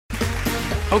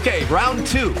Okay, round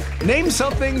two. Name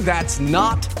something that's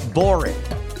not boring.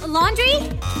 A laundry?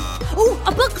 Ooh, a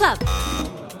book club.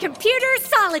 Computer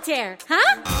solitaire,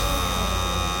 huh?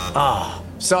 Ah,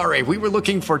 sorry, we were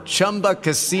looking for Chumba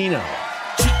Casino.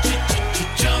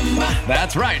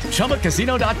 That's right,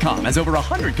 ChumbaCasino.com has over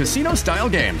 100 casino-style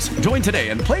games. Join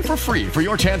today and play for free for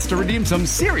your chance to redeem some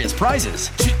serious prizes.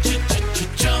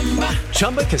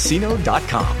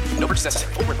 ChumbaCasino.com. No purchase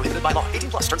necessary. Void where prohibited by law.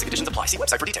 18 plus. Terms and conditions apply. See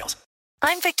website for details.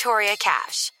 I'm Victoria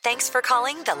Cash. Thanks for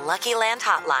calling the Lucky Land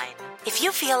Hotline. If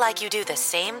you feel like you do the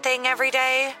same thing every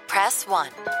day, press 1.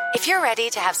 If you're ready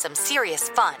to have some serious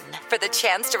fun for the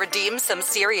chance to redeem some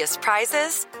serious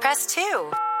prizes, press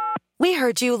 2. We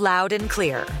heard you loud and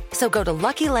clear. So go to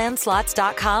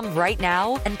LuckyLandSlots.com right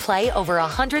now and play over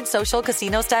 100 social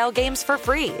casino-style games for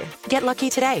free. Get lucky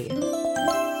today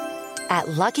at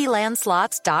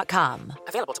LuckyLandSlots.com.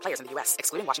 Available to players in the U.S.,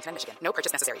 excluding Washington and Michigan. No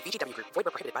purchase necessary. VGW Group. Void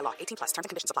where prohibited by law. 18 plus. Terms and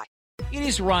conditions apply. It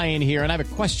is Ryan here, and I have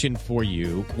a question for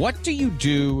you. What do you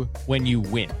do when you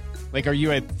win? Like, are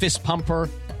you a fist pumper,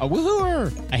 a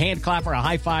woohooer, a hand clapper, a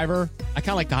high fiver? I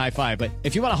kind of like the high five, but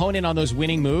if you want to hone in on those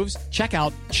winning moves, check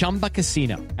out Chumba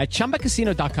Casino. At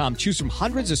ChumbaCasino.com, choose from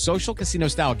hundreds of social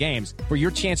casino-style games for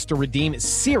your chance to redeem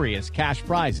serious cash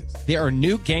prizes. There are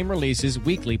new game releases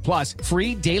weekly, plus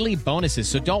free daily bonuses.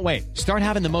 So don't wait. Start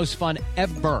having the most fun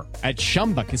ever at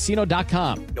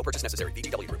ChumbaCasino.com. No purchase necessary.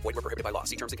 VGW Group. Void where prohibited by law.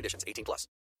 See terms and conditions. 18 plus.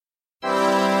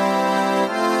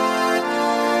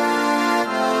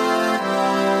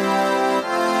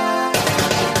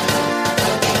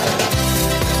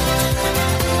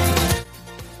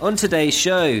 On today's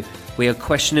show, we are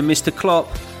questioning Mr. Klopp,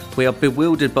 we are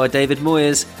bewildered by David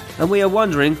Moyes, and we are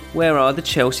wondering, where are the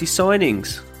Chelsea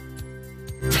signings?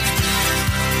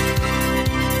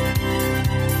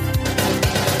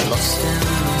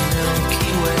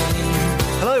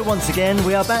 Hello once again,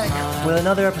 we are back with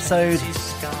another episode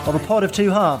of A Pod of Two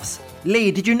Halves.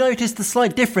 Lee, did you notice the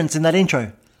slight difference in that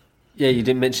intro? Yeah, you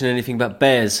didn't mention anything about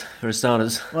bears, for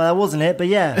starters. Well, that wasn't it, but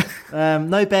yeah.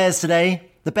 No bears today.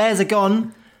 The bears are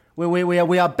gone.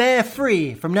 We are bear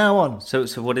free from now on. So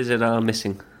what is it I'm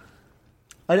missing?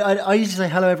 I usually say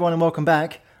hello everyone and welcome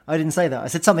back. I didn't say that. I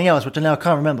said something else, which I now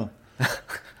can't remember.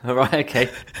 All right, okay.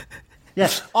 Yeah,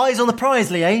 eyes on the prize,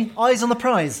 Lee, eh? Eyes on the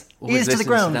prize. Ears to the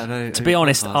ground. To be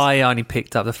honest, I only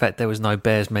picked up the fact there was no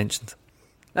bears mentioned.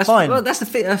 That's fine. Well, that's the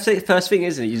first thing,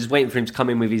 isn't it? You're just waiting for him to come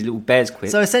in with his little bears quip.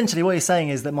 So essentially what you're saying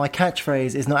is that my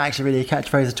catchphrase is not actually really a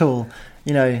catchphrase at all.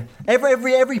 You know, every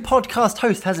podcast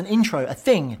host has an intro, a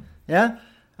thing, yeah?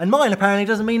 And mine apparently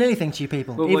doesn't mean anything to you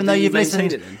people. Well, even though you've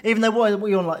listened. listened. Even though what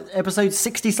you're on, like, episode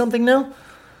 60-something now?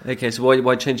 Okay, so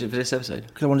why change it for this episode?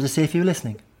 Because I wanted to see if you were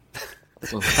listening.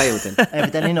 Well, failed then.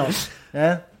 Evidently not.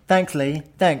 Yeah? Thanks, Lee.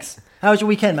 Thanks. How was your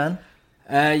weekend, man?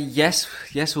 Yes,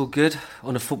 all good.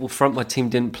 On the football front, my team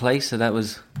didn't play, so that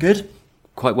was good.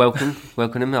 Quite welcome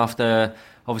him after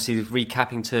obviously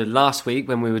recapping to last week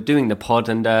when we were doing the pod,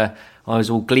 and I was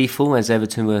all gleeful as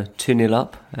Everton were 2-0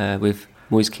 up with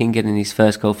Moise Kean getting his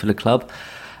first goal for the club.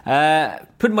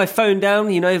 Putting my phone down,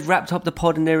 wrapped up the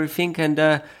pod and everything,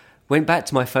 and went back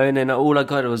to my phone, and all I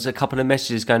got was a couple of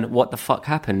messages going, "What the fuck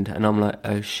happened?" And I'm like,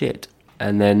 "Oh shit!"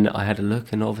 And then I had a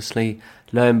look, and obviously,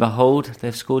 lo and behold,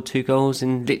 they've scored 2 goals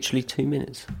in literally 2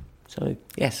 minutes. So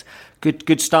yes,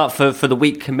 good start for the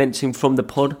week commencing from the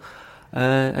pod,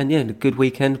 and yeah, a good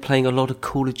weekend playing a lot of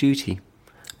Call of Duty.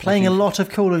 Playing a lot of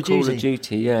Call of Duty. Call of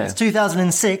Duty, yeah. It's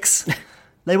 2006.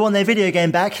 They won their video game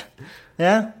back.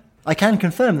 Yeah, I can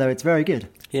confirm though it's very good.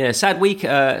 Yeah,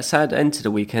 sad end to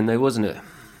the weekend though, wasn't it?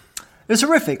 It was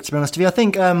horrific, to be honest with you. I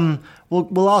think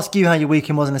we'll ask you how your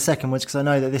weekend was in a second, because I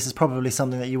know that this is probably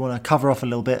something that you want to cover off a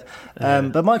little bit.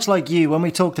 But much like you, when we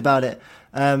talked about it,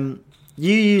 you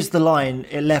used the line,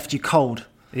 "It left you cold."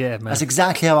 Yeah, man. That's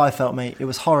exactly how I felt, mate. It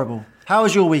was horrible. How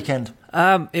was your weekend?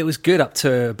 It was good up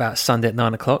to about Sunday at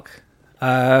 9 o'clock.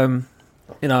 I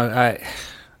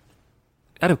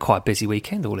had a quite busy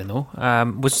weekend, all in all.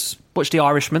 Watched The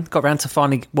Irishman. Got around to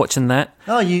finally watching that.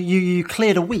 Oh, you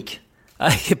cleared a week.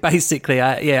 Basically,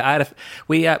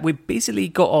 we basically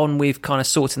got on with kind of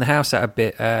sorting the house out a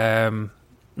bit.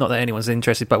 Not that anyone's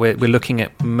interested, but we're looking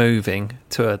at moving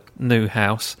to a new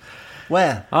house.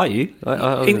 Where are you?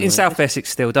 In South Essex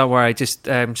still. Don't worry, just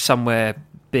somewhere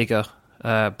bigger,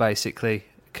 basically,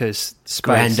 because space.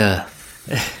 Grander.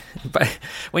 But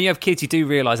when you have kids, you do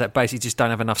realise that basically you just don't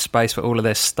have enough space for all of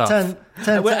their stuff.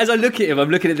 As I look at him, I'm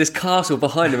looking at this castle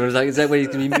behind him, and I was like, is that where he's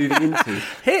going to be moving into?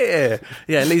 Here!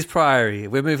 Yeah, Leeds Priory.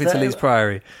 We're moving to Leeds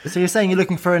Priory. So you're saying you're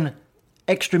looking for an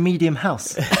extra medium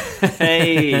house?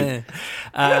 Hey!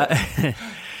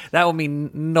 That will mean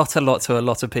not a lot to a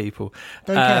lot of people,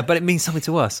 care. but it means something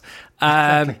to us.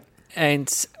 Exactly.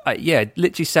 And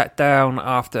literally sat down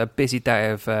after a busy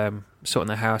day of sorting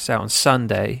the house out on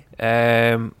Sunday,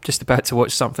 just about to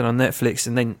watch something on Netflix,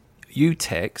 and then you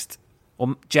text,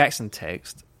 or Jackson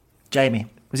text. Jamie.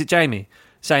 Was it Jamie?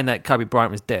 Saying that Kobe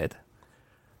Bryant was dead.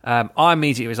 I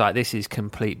immediately was like, this is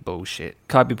complete bullshit.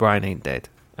 Kobe Bryant ain't dead.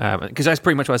 Because that's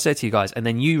pretty much what I said to you guys. And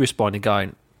then you responded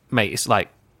going, mate, it's like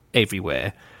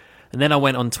everywhere. And then I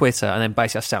went on Twitter, and then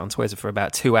basically I sat on Twitter for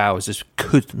about 2 hours, just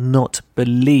could not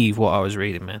believe what I was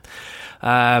reading, man.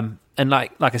 And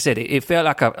like I said, it felt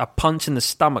like a punch in the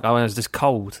stomach. I was just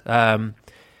cold.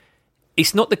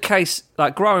 It's not the case,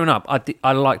 like growing up,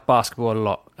 I liked basketball a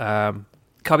lot.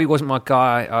 Kobe wasn't my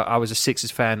guy. I was a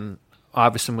Sixers fan.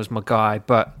 Iverson was my guy.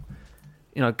 But,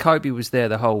 Kobe was there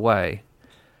the whole way.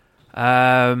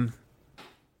 And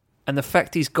the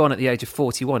fact he's gone at the age of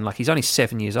 41, like he's only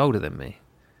 7 years older than me.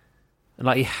 And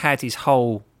like he had his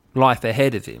whole life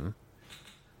ahead of him.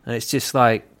 And it's just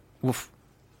like,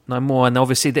 no more. And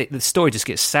obviously the story just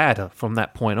gets sadder from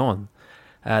that point on.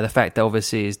 The fact that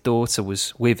obviously his daughter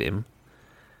was with him.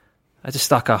 It's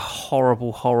just like a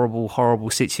horrible, horrible,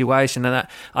 horrible situation. And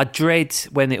I dread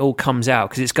when it all comes out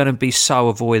because it's going to be so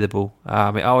avoidable.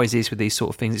 It always is with these sort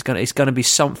of things. It's going to be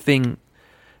something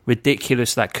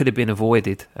ridiculous that could have been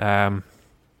avoided. But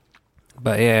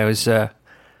yeah, it was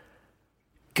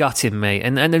gutting me.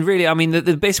 And then really, I mean,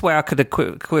 the best way I could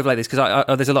equivalent this, because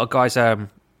there's a lot of guys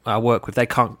I work with, they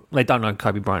don't know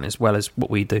Kobe Bryant as well as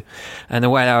what we do. And the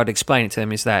way I would explain it to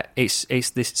them is that it's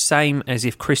the same as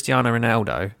if Cristiano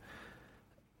Ronaldo,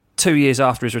 2 years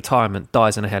after his retirement,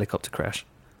 dies in a helicopter crash.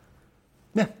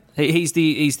 Yeah. He's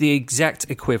the exact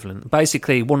equivalent.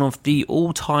 Basically, one of the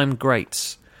all-time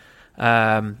greats.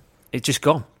 It's just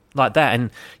gone like that,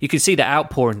 and you can see the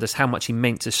outpouring, just how much he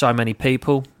meant to so many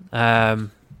people. But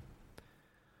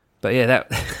yeah,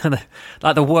 that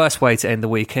like the worst way to end the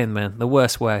weekend, man. The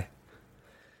worst way.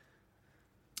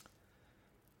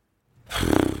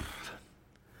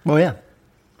 Well, yeah.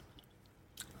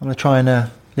 I'm gonna try and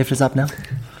lift us up now.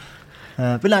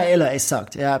 But no, it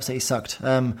sucked. It absolutely sucked.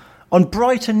 On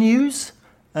brighter news,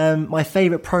 my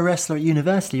favourite pro wrestler at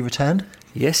university returned.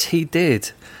 Yes, he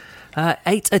did.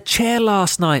 Ate a chair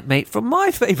last night, mate, from my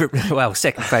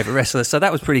second favourite wrestler. So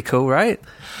that was pretty cool, right?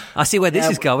 I see where this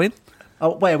is going.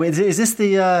 Oh wait, is this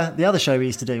the other show we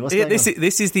used to do?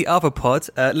 This is the other pod.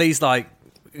 Lee's like,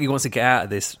 he wants to get out of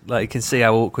this. Like, you can see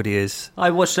how awkward he is. I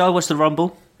watched the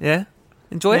Rumble. Yeah,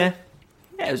 enjoy it.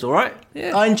 Yeah, it was all right.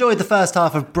 Yeah. I enjoyed the first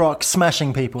half of Brock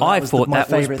smashing people. I thought that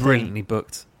was brilliantly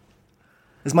booked.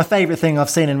 It's my favourite thing I've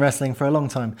seen in wrestling for a long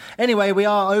time. Anyway, we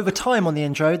are over time on the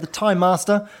intro. The Time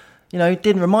Master,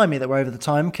 didn't remind me that we're over the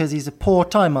time because he's a poor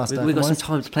Time Master. We've got some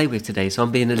time to play with today, so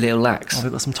I'm being a little lax. Oh,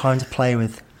 we've got some time to play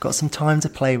with.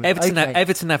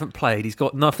 Everton haven't played. He's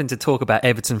got nothing to talk about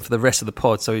Everton for the rest of the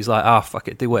pod, so he's like, fuck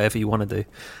it, do whatever you want to do.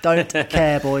 Don't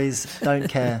care, boys. Don't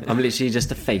care. I'm literally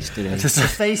just a face today. Just a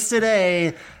face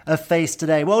today. A face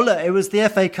today. Well, look, it was the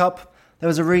FA Cup. There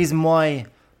was a reason why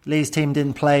Lee's team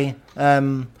didn't play.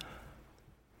 And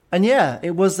yeah,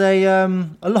 it was a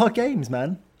lot of games,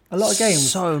 man. A lot of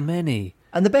games. So many.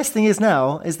 And the best thing is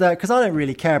now is that, because I don't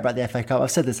really care about the FA Cup,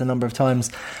 I've said this a number of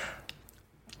times.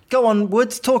 Go on,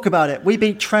 Woods, talk about it. We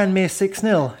beat Tranmere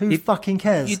 6-0. Who fucking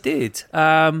cares? You did.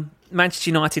 Manchester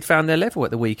United found their level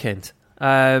at the weekend.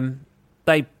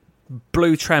 They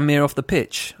blew Tranmere off the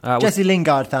pitch. Jesse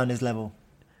Lingard found his level.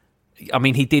 I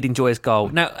mean, he did enjoy his goal.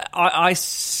 Now, I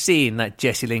seen that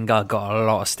Jesse Lingard got a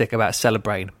lot of stick about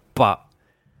celebrating, but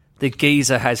the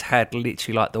geezer has had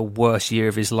literally like the worst year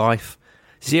of his life.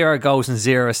 0 goals and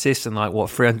 0 assists in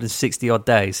 360 odd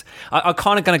days. I'm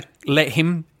kind of going to let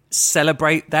him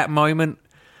celebrate that moment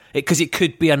because it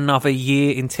could be another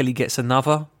year until he gets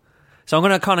another. So I'm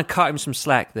going to kind of cut him some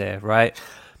slack there, right?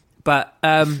 But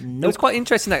it was quite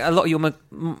interesting that a lot of your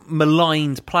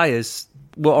maligned players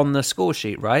were on the score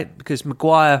sheet, right? Because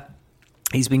Maguire,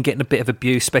 he's been getting a bit of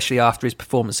abuse, especially after his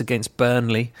performance against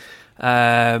Burnley.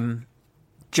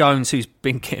 Jones, who's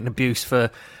been getting abuse for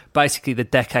basically the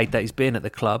decade that he's been at the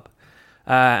club.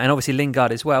 And obviously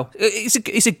Lingard as well.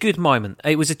 It's a good moment.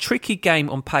 It was a tricky game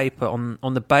on paper on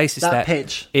the basis that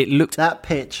pitch. It looked that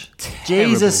pitch. Terrible.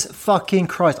 Jesus fucking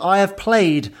Christ! I have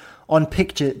played on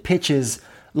pitches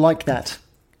like that.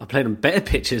 I played on better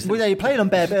pitches. Well, yeah, you played on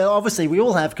better. But obviously, we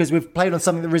all have because we've played on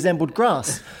something that resembled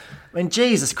grass. I mean,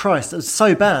 Jesus Christ, it was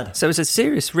so bad. So it was a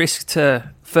serious risk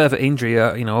to further injury.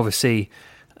 Obviously,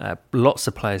 lots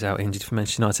of players out injured for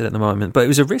Manchester United at the moment, but it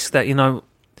was a risk that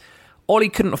Ollie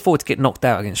couldn't afford to get knocked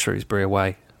out against Shrewsbury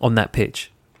away on that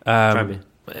pitch.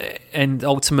 And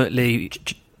ultimately,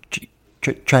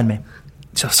 Trend me.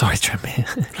 Sorry,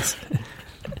 Tranmere.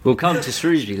 We'll come to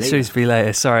Shrewsbury later. Shrewsbury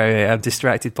later. Sorry, I'm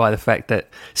distracted by the fact that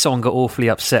someone got awfully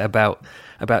upset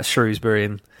about Shrewsbury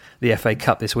and the FA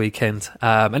Cup this weekend.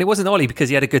 And it wasn't Ollie because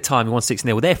he had a good time. He won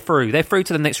 6-0. They're through. They're through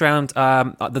to the next round.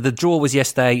 The draw was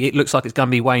yesterday. It looks like it's going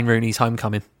to be Wayne Rooney's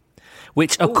homecoming.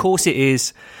 Which, of course it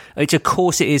is.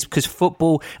 Because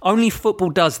only football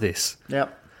does this.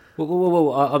 Yep.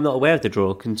 Whoa, I'm not aware of the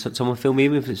draw. Can someone fill me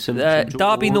in with some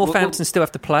Derby, Northampton still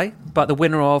have to play, but the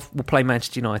winner of will play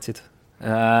Manchester United.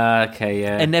 Okay,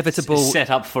 yeah. Inevitable. It's set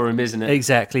up for him, isn't it?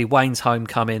 Exactly. Wayne's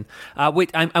homecoming.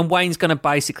 And Wayne's going to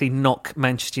basically knock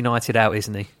Manchester United out,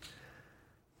 isn't he?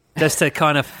 Just to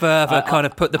kind of further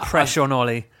put the pressure on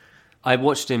Ollie. I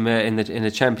watched him in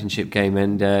the Championship game,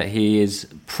 and he is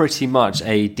pretty much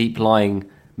a deep-lying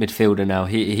midfielder now.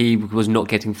 He was not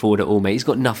getting forward at all, mate. He's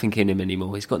got nothing in him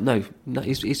anymore. He's got no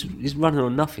he's running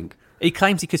on nothing. He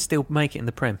claims he could still make it in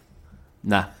the Prem.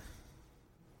 Nah.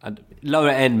 Lower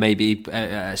end maybe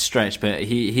a stretch, but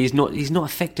he's not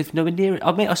effective nowhere near it.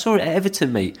 I saw it at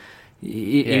Everton, mate.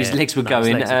 His legs were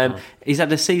going. He's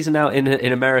had a season out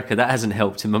in America. That hasn't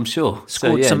helped him, I'm sure.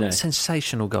 Scored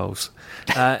sensational goals.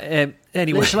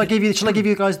 Anyway, shall I give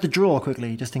you guys the draw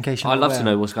quickly, just in case you're I'd love to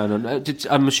know what's going on.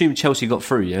 I'm assuming Chelsea got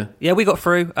through, yeah? Yeah, we got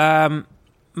through.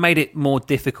 Made it more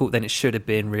difficult than it should have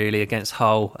been, really, against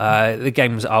Hull. The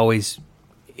game was always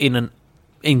in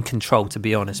control, to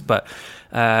be honest, but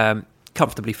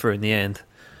comfortably through in the end.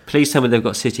 Please tell me they've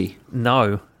got City.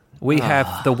 No. We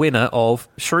have the winner of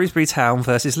Shrewsbury Town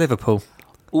versus Liverpool.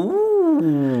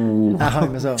 Ooh. At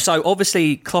home as well. So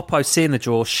obviously Kloppo, seeing the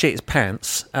draw, shit his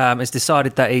pants, has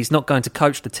decided that he's not going to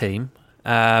coach the team,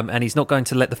 and he's not going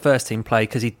to let the first team play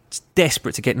because he's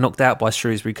desperate to get knocked out by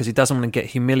Shrewsbury because he doesn't want to get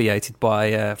humiliated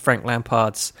by Frank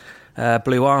Lampard's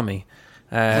Blue Army.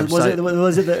 Was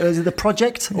it the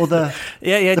project or the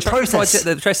the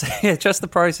process? Just the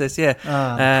process. Yeah,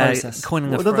 process.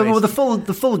 Coining a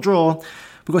the full draw.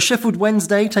 We've got Sheffield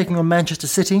Wednesday taking on Manchester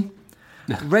City,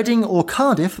 Reading or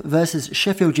Cardiff versus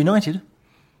Sheffield United,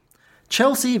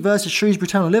 Chelsea versus Shrewsbury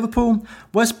Town or Liverpool,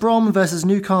 West Brom versus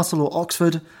Newcastle or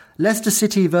Oxford, Leicester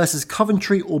City versus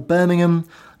Coventry or Birmingham,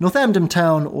 Northampton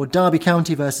Town or Derby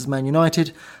County versus Man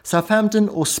United, Southampton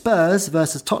or Spurs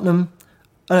versus Tottenham.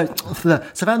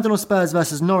 Southampton or Spurs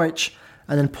versus Norwich,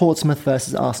 and then Portsmouth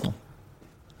versus Arsenal.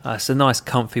 It's a nice,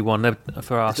 comfy one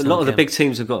for Arsenal. A lot of the big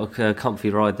teams have got a comfy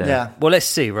ride there. Yeah. Well, let's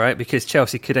see, right? Because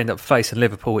Chelsea could end up facing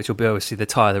Liverpool, which will be obviously the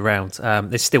tie of the round.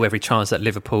 There's still every chance that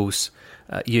Liverpool's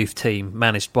youth team,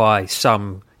 managed by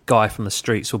some guy from the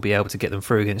streets, will be able to get them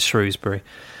through against Shrewsbury.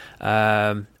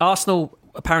 Arsenal,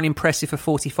 apparently impressive for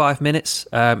 45 minutes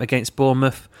against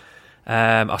Bournemouth.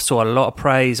 I saw a lot of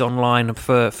praise online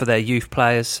for their youth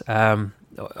players. I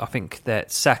think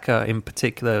that Saka in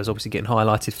particular is obviously getting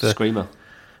highlighted for Screamer.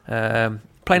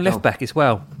 Playing left back as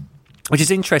well, which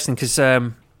is interesting because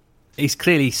he's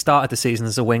clearly started the season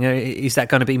as a winger. Is that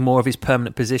going to be more of his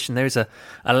permanent position? There is a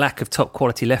lack of top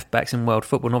quality left backs in world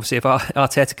football, and obviously if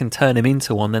Arteta can turn him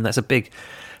into one, then that's a big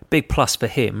plus for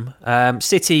him.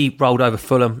 City rolled over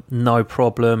Fulham, no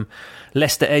problem.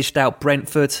 Leicester edged out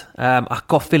Brentford. I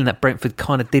got a feeling that Brentford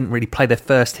kind of didn't really play their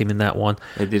first team in that one.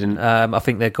 They didn't. I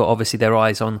think they've got obviously their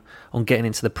eyes on getting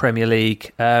into the Premier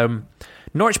League.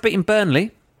 Norwich beating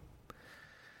Burnley.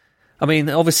 I mean,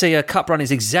 obviously a cup run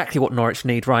is exactly what Norwich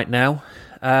need right now.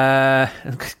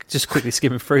 Just quickly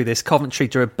skimming through this. Coventry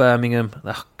drew Birmingham.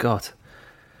 Oh, God.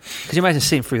 Could you imagine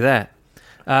seeing through that?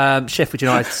 Sheffield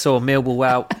United saw Millwall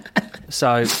out.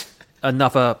 So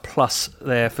another plus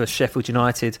there for Sheffield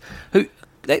United. Who,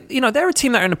 they're a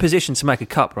team that are in a position to make a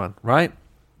cup run, right?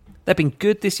 They've been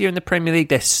good this year in the Premier League.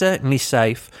 They're certainly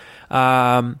safe.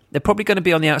 They're probably going to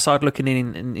be on the outside looking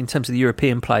in terms of the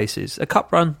European places. A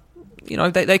cup run,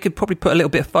 they could probably put a little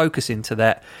bit of focus into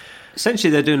that.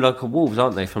 Essentially, they're doing like a Wolves,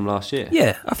 aren't they, from last year?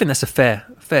 Yeah, I think that's a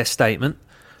fair statement.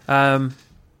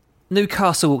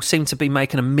 Newcastle seem to be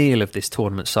making a meal of this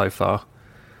tournament so far.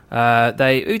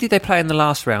 Who did they play in the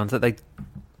last round that they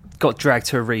got dragged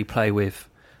to a replay with?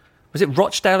 Was it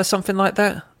Rochdale or something like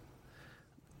that?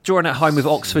 Drawing at home with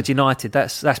Oxford United.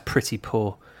 That's pretty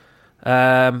poor.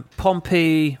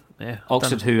 Pompey, yeah,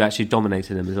 Oxford, who actually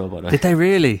dominated them as well, by the way. Did they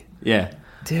really? Yeah.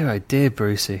 Dear, oh dear,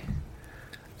 Brucey.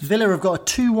 Villa have got a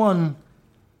 2-1.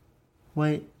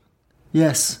 Wait.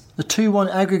 Yes. A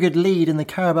 2-1 aggregate lead in the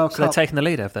Carabao Cup. So they're taking the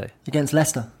lead, have they? Against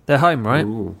Leicester. They're home, right?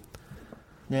 Ooh.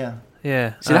 Yeah.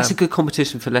 Yeah. So that's a good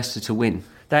competition for Leicester to win.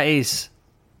 That is.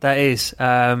 It's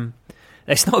not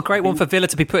a great one for Villa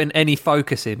to be putting any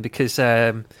focus in because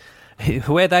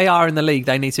where they are in the league,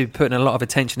 they need to be putting a lot of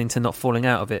attention into not falling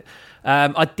out of it.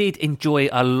 I did enjoy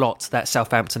a lot that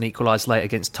Southampton equalised late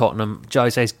against Tottenham.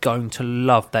 Jose's going to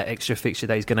love that extra fixture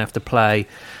that he's going to have to play.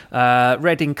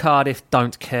 Reading, Cardiff,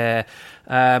 don't care.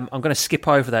 I'm going to skip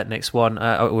over that next one. We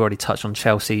already touched on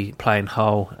Chelsea playing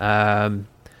Hull.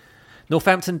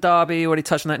 Northampton derby, already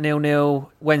touched on that 0-0.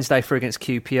 Wednesday for against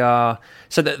QPR.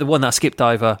 So the one that I skipped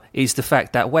over is the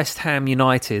fact that West Ham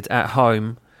United at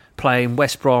home playing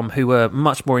West Brom, who were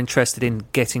much more interested in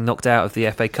getting knocked out of the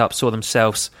FA Cup, saw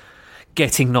themselves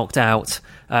getting knocked out,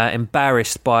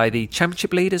 embarrassed by the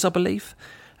Championship leaders, I believe.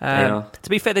 To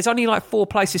be fair, there's only like 4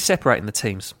 places separating the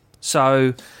teams.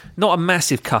 So not a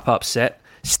massive cup upset.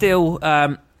 Still...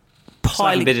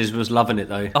 Simon Bidders was loving it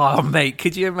though. Oh mate,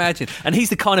 could you imagine? And he's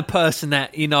the kind of person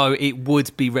that, it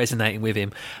would be resonating with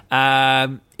him.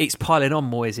 It's piling on,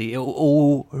 Moisey. It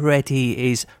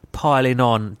already is piling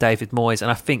on, David Moyes,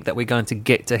 and I think that we're going to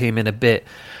get to him in a bit.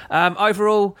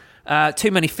 Overall,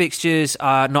 too many fixtures,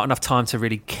 not enough time to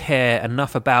really care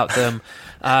enough about them.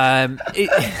 I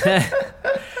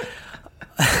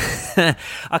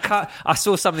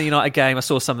saw some of the United game, I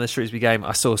saw some of the Shrewsbury game,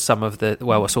 I saw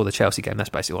the Chelsea game. That's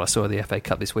basically what I saw of the FA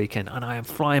Cup this weekend, and I am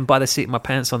flying by the seat of my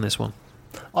pants on this one.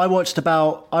 I watched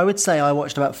about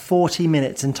 40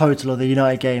 minutes in total of the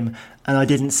United game, and I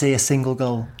didn't see a single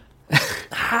goal.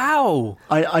 How?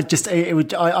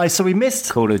 So we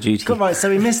missed Call of Duty. Right, so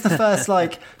we missed the first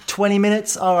 20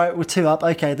 minutes. All right, we're 2 up.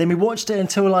 Okay, then we watched it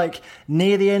until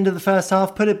near the end of the first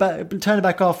half. Put it back, turn it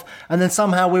back off, and then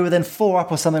somehow we were then 4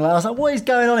 up or something like that. I was like, what is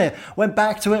going on here? Went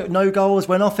back to it, no goals.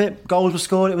 Went off it, goals were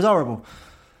scored. It was horrible.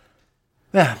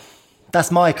 Yeah,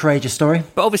 that's my courageous story.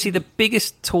 But obviously, the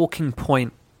biggest talking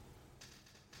point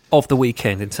of the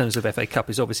weekend in terms of FA Cup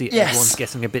is obviously everyone's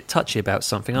getting a bit touchy about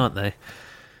something, aren't they?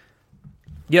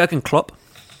 Jurgen Klopp.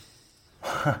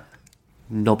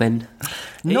 Nobbin.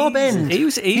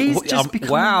 He's just become...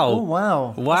 Wow.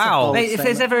 Oh, wow. Mate, if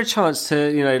there's ever a chance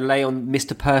to, lay on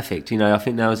Mr. Perfect, I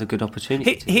think now is a good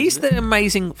opportunity. Here's the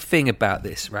amazing thing about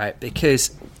this, right?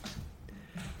 Because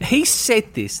he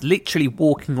said this literally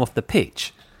walking off the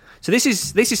pitch. So this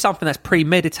is something that's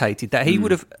premeditated, that he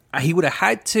would have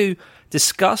had to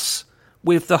discuss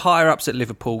with the higher ups at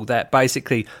Liverpool, that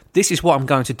basically this is what I'm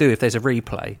going to do if there's a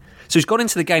replay. So he's gone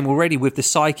into the game already with the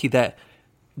psyche that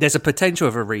there's a potential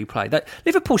of a replay. That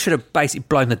Liverpool should have basically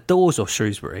blown the doors off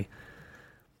Shrewsbury.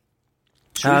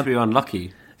 Shrewsbury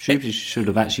unlucky. Shrewsbury should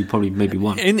have actually probably maybe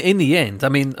won. In the end, I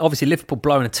mean, obviously Liverpool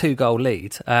blowing a 2-goal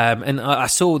lead. And I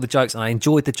saw the jokes and I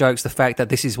enjoyed the jokes, the fact that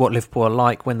this is what Liverpool are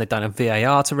like when they don't have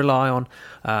VAR to rely on.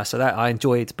 So that I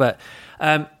enjoyed. But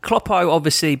Kloppo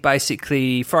obviously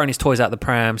basically throwing his toys out the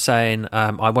pram, saying,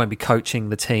 I won't be coaching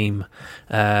the team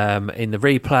in the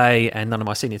replay, and none of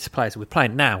my senior players will be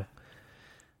playing. Now,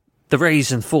 the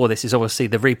reason for this is obviously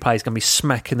the replay is going to be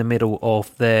smack in the middle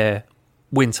of their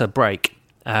winter break.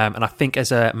 And I think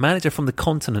as a manager from the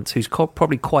continent who's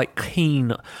probably quite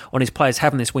keen on his players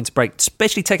having this winter break,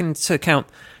 especially taking into account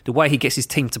the way he gets his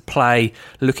team to play,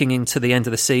 looking into the end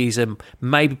of the season,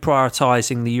 maybe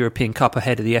prioritising the European Cup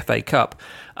ahead of the FA Cup,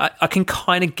 I can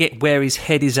kind of get where his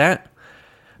head is at.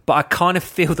 But I kind of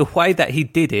feel the way that he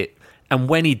did it, and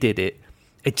when he did it,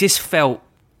 it just felt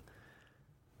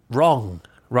wrong,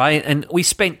 right? And we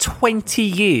spent 20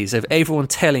 years of everyone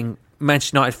telling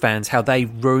Manchester United fans how they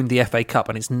ruined the FA Cup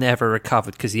and it's never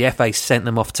recovered because the FA sent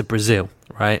them off to Brazil,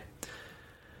 right?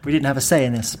 We didn't have a say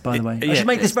in this, by the way. I should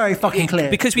make this very fucking clear.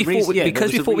 Because we thought we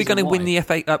were going to win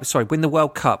the win the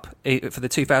World Cup for the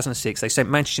 2006. They sent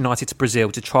Manchester United to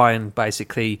Brazil to try and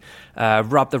basically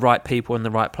rub the right people in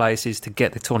the right places to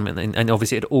get the tournament. And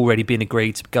obviously, it had already been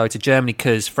agreed to go to Germany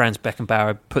because Franz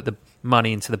Beckenbauer put the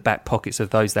money into the back pockets of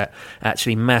those that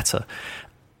actually matter.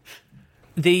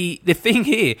 The thing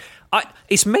here,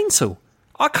 it's mental.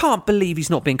 I can't believe he's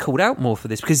not being called out more for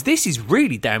this, because this is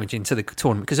really damaging to the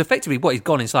tournament. Because effectively what he's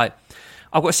gone is like,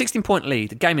 I've got a 16-point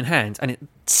lead, a game in hand, and it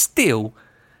still,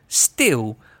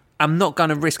 I'm not going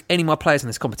to risk any of my players in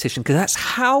this competition, because that's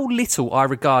how little I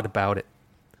regard about it.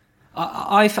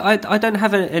 I don't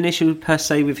have an issue per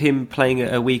se with him playing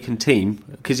a weakened team,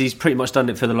 because he's pretty much done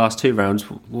it for the last 2 rounds.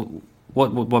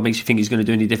 What makes you think he's going to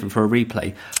do any different for a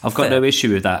replay? I've got no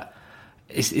issue with that.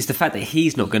 It's the fact that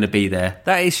he's not going to be there.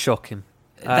 That is shocking.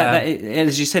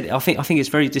 As you said, I think it's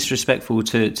very disrespectful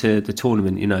to the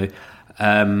tournament. You know,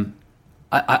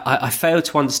 I fail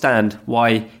to understand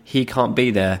why he can't be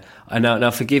there.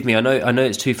 Now forgive me. I know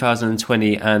it's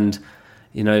 2020, and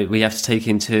you know we have to take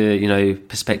into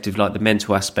perspective like the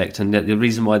mental aspect, and the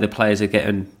reason why the players are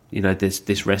getting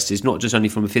this rest is not just only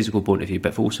from a physical point of view,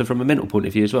 but also from a mental point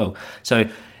of view as well. So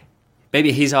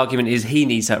maybe his argument is he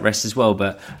needs that rest as well.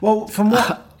 But well, from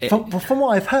what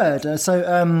I've heard,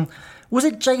 was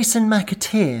it Jason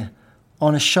McAteer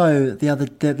on a show the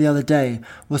other day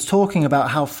was talking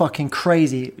about how fucking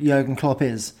crazy Jurgen Klopp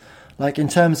is, like in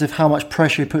terms of how much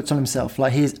pressure he puts on himself.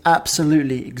 Like he is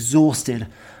absolutely exhausted,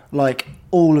 like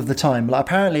all of the time. Like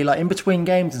apparently, like in between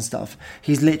games and stuff,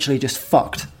 he's literally just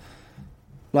fucked.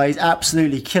 Like he's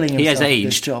absolutely killing himself. He has aged. For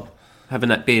this job. Having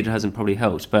that beard hasn't probably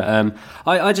helped, but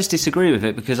I just disagree with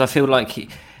it because I feel like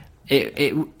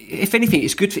if anything,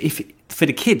 it's good for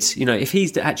the kids. You know, if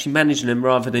he's actually managing them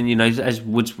rather than, you know, as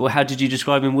Woods. Well, how did you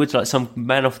describe him, Woods? Like some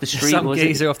man off the street? Some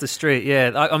geezer off the street.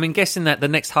 Yeah, I mean, guessing that the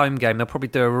next home game they'll probably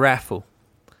do a raffle.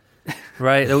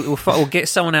 Right, we'll get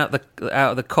someone out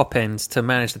of the cop ends to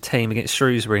manage the team against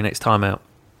Shrewsbury next time out.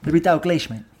 It'll be Dalglish,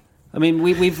 mate. I mean,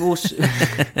 we've also.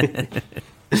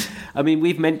 I mean,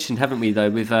 we've mentioned, haven't we, though,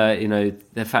 with you know,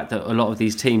 the fact that a lot of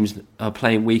these teams are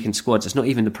playing weakened squads. It's not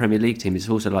even the Premier League team; it's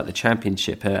also like the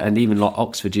Championship and even like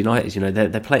Oxford United. You know,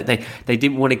 they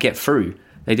didn't want to get through.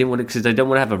 They didn't want to because they don't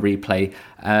want to have a replay.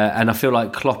 And I feel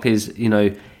like Klopp is, you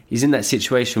know, he's in that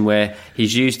situation where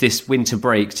he's used this winter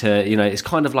break to, you know, it's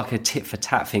kind of like a tit for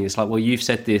tat thing. It's like, well, you've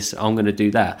said this, I'm going to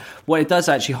do that. What it does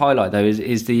actually highlight, though,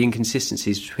 is the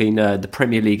inconsistencies between the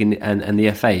Premier League and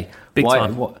the FA. Big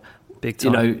time. Big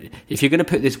time. You know, if you're going to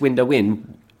put this window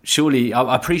in, surely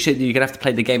I appreciate that you're going to have to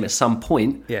play the game at some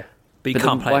point. Yeah. But you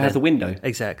can't play. Why have the window?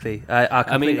 Exactly. I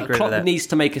completely agree Klopp with that. needs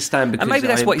to make a stand because and maybe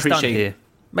that's what he's done here.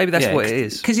 Maybe that's what it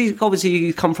is. Because he's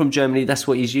obviously come from Germany, that's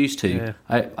what he's used to.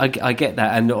 Yeah. I get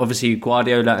that. And obviously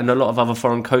Guardiola and a lot of other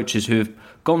foreign coaches who have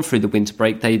gone through the winter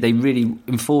break, they really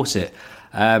enforce it.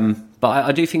 But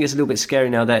I do think it's a little bit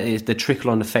scary now that it's the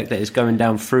trickle-on effect that is going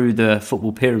down through the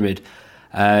football pyramid.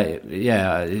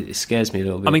 It scares me a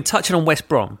little bit. I mean, touching on West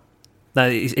Brom, now,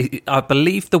 I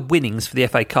believe the winnings for the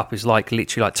FA Cup is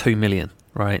literally 2 million,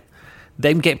 right?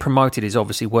 Them getting promoted is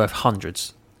obviously worth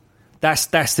hundreds.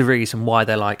 That's the reason why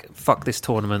they're like, fuck this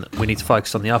tournament, we need to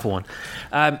focus on the other one.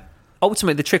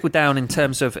 Ultimately, the trickle down in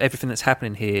terms of everything that's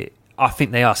happening here, I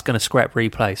think they are going to scrap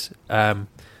replays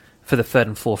for the third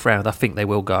and fourth round. I think they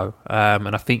will go.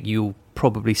 And I think you'll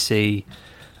probably see,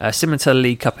 similar to the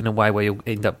League Cup in a way where you'll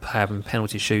end up having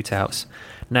penalty shootouts.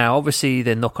 Now, obviously,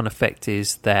 the knock-on effect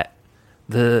is that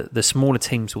the smaller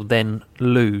teams will then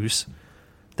lose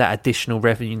that additional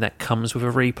revenue that comes with a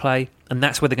replay, and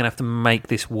that's where they're going to have to make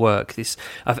this work.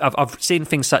 I've seen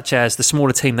things such as the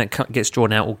smaller team that gets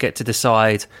drawn out will get to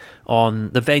decide on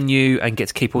the venue and get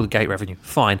to keep all the gate revenue.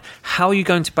 Fine. How are you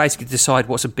going to basically decide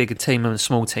what's a bigger team and a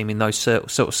small team in those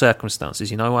sort of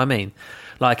circumstances? You know what I mean?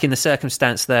 Like in the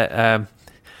circumstance that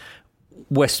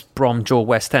West Brom draw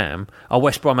West Ham, are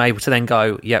West Brom able to then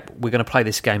go, yep, we're going to play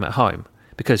this game at home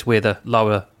because we're the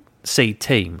lower seed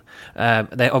team?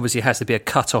 There obviously has to be a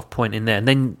cut-off point in there, and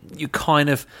then you kind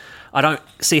of, I don't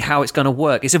see how it's going to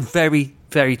work. It's a very,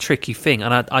 very tricky thing,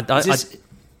 and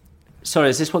Sorry,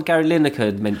 is this what Gary Lineker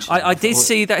had mentioned? I did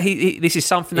see that he this is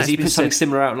something that's he been put something said.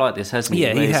 similar out like this, hasn't he?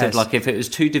 Yeah, Where he has. said, like, if it was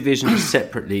two divisions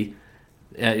separately,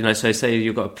 you know, so say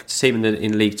you've got a team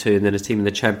in League Two and then a team in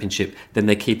the Championship, then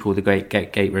they keep all the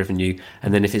gate revenue,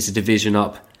 and then if it's a division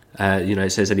up, you know,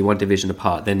 it says only one division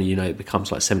apart, then, you know, it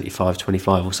becomes like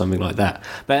 75-25 or something like that.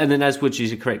 But and then, as Woods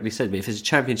you correctly said, but if it's a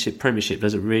Championship, Premiership,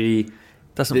 does it really?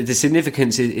 The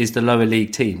significance is the lower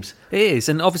league teams. It is,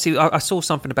 and obviously I saw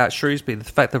something about Shrewsbury, the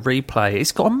fact that replay,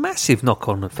 it's got a massive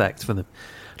knock-on effect for them.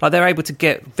 Like, they're able to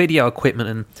get video equipment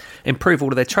and improve all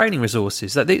of their training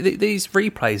resources. Like, these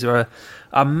replays are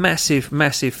a massive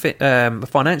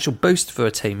financial boost for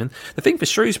a team. And the thing for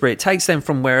Shrewsbury, it takes them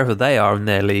from wherever they are in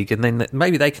their league, and then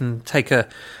maybe they can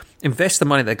invest the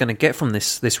money they're going to get from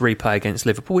this replay against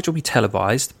Liverpool, which will be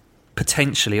televised.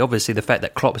 Potentially, obviously, the fact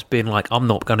that Klopp's been like, I'm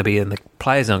not going to be, and the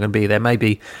players aren't going to be there.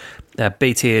 Maybe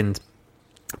BT and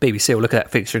BBC will look at that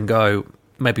fixture and go,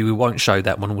 maybe we won't show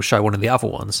that one, we'll show one of the other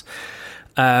ones.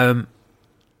 That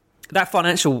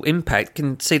financial impact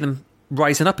can see them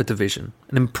raising up a division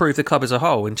and improve the club as a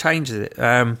whole and change it.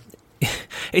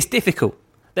 It's difficult.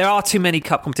 There are too many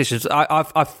cup competitions.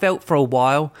 I've felt for a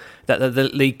while that the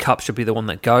League Cup should be the one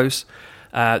that goes.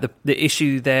 The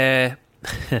issue there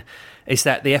is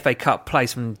that the FA Cup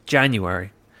plays from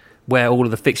January, where all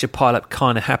of the fixture pile-up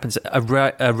kind of happens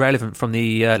irrelevant from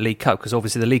the League Cup, because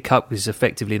obviously the League Cup is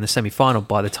effectively in the semi-final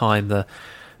by the time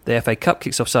the FA Cup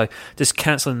kicks off. So just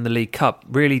cancelling the League Cup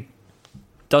really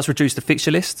does reduce the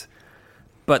fixture list,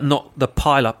 but not the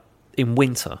pile-up in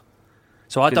winter.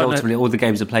 So I don't ultimately know. All the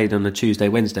games are played on a Tuesday,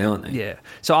 Wednesday, aren't they? Yeah.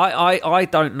 So I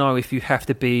don't know if you have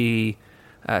to be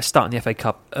starting the FA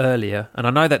Cup earlier, and I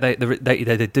know that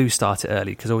they do start it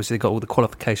early because obviously they've got all the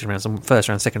qualification rounds and first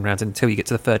round, second round until you get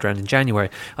to the third round in January.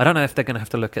 I don't know if they're going to have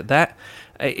to look at that.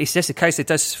 It's just a case. It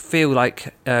does feel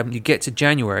like you get to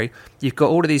January, you've got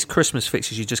all of these Christmas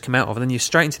fixtures you just come out of, and then you're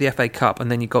straight into the FA Cup,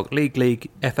 and then you've got League,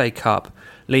 FA Cup,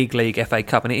 League, FA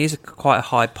Cup, and it is quite a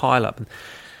high pile up.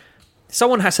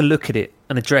 Someone has to look at it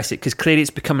and address it because clearly it's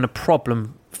becoming a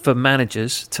problem for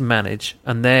managers to manage,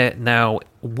 and they're now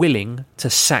willing to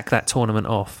sack that tournament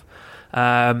off.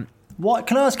 What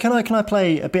can I ask? Can I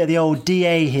play a bit of the old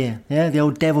DA here? Yeah, the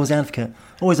old devil's advocate.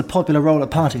 Always a popular role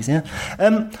at parties. Yeah.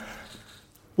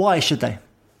 Why should they?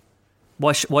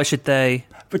 Why should they?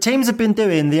 But teams have been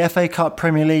doing the FA Cup,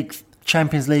 Premier League,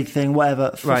 Champions League thing,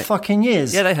 whatever, for fucking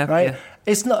years. Yeah, they have. Right. Yeah.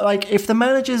 It's not like if the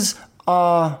managers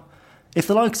are. If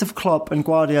the likes of Klopp and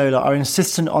Guardiola are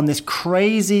insistent on this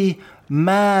crazy,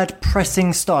 mad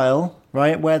pressing style,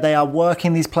 right, where they are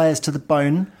working these players to the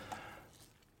bone,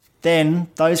 then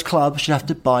those clubs should have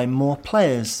to buy more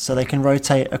players so they can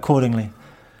rotate accordingly.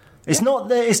 It's not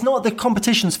the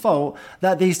competition's fault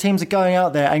that these teams are going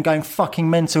out there and going fucking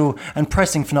mental and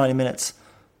pressing for 90 minutes.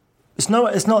 It's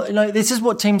not. You know, this is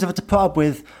what teams have had to put up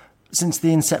with since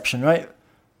the inception, right?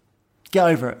 Get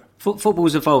over it.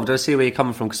 Football's evolved. I see where you're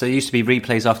coming from because there used to be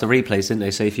replays after replays, didn't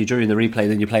they? So if you drew in the replay,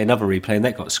 then you play another replay, and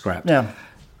that got scrapped. Yeah.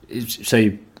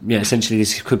 So essentially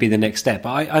this could be the next step.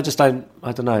 But I just don't.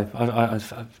 I don't know. I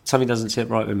something doesn't sit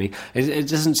right with me. It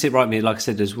doesn't sit right with me. Like I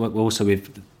said, there's also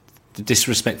with the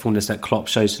disrespectfulness that Klopp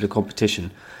shows to the competition.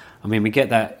 I mean, we get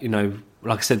that. You know,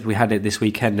 like I said, we had it this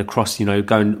weekend across. You know,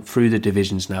 going through the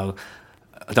divisions now.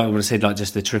 I don't want to say like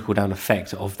just the trickle down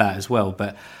effect of that as well,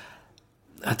 but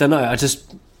I don't know. I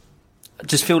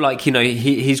just feel like, you know,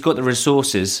 he's got the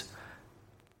resources.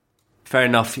 Fair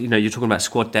enough, you know, you're talking about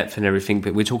squad depth and everything,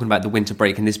 but we're talking about the winter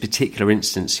break in this particular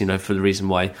instance, you know, for the reason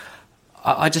why.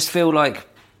 I just feel like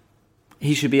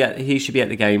he should be at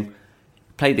the game,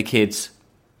 play the kids,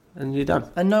 and you're done.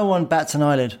 And no one bats an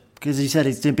eyelid, because he said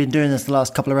he's been doing this the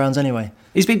last couple of rounds anyway.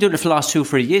 He's been doing it for the last 2 or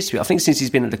 3 years. I think since he's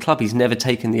been at the club, he's never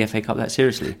taken the FA Cup that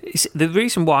seriously. The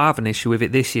reason why I have an issue with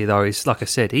it this year, though, is, like I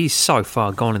said, he's so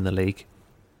far gone in the league.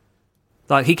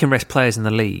 Like, he can rest players in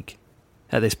the league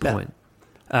at this point.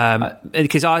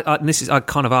 Because I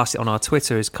kind of asked it on our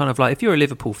Twitter, is kind of like, if you're a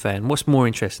Liverpool fan, what's more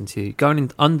interesting to you, going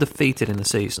in undefeated in the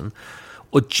season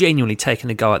or genuinely taking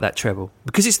a go at that treble?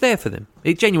 Because it's there for them.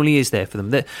 It genuinely is there for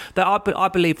them. I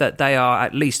believe that they are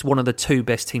at least one of the 2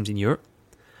 best teams in Europe.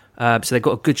 So they've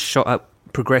got a good shot at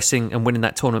progressing and winning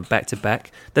that tournament back to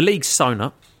back. The league's sewn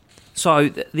up. So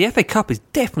the FA Cup is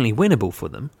definitely winnable for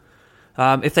them.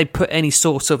 If they put any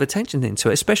sort of attention into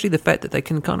it, especially the fact that they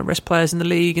can kind of rest players in the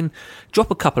league and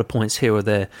drop a couple of points here or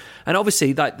there. And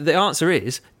obviously, the answer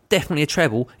is definitely a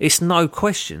treble. It's no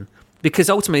question. Because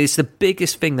ultimately, it's the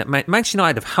biggest thing that Manchester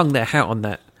United have hung their hat on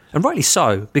that. And rightly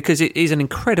so, because it is an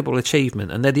incredible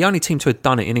achievement. And they're the only team to have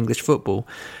done it in English football.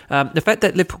 The fact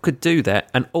that Liverpool could do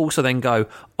that and also then go,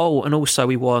 and also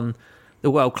we won the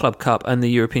World Club Cup and the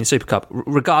European Super Cup,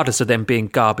 regardless of them being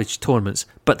garbage tournaments,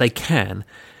 but they can.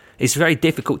 It's very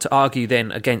difficult to argue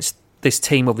then against this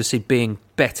team obviously being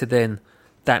better than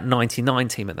that 99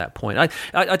 team at that point.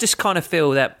 I just kind of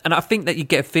feel that, and I think that you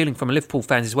get a feeling from Liverpool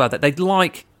fans as well, that they'd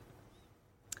like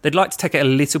to take it a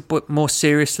little bit more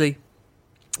seriously.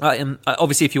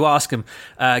 Obviously, if you ask them,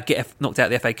 get knocked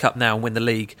out of the FA Cup now and win the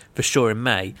league for sure in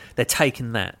May, they're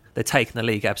taking that. They're taking the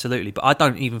league, absolutely. But I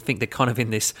don't even think they're kind of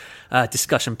in this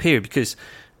discussion period because,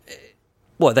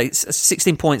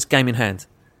 16 points, game in hand.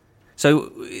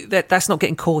 So that's not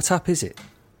getting caught up, is it?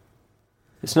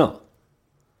 It's not.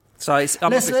 So let's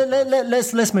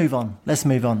move on. Let's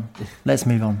move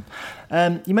on.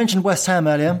 You mentioned West Ham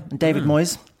earlier and David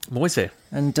Moyes. Moyes here.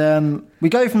 And we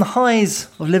go from the highs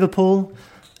of Liverpool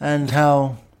and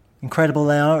how incredible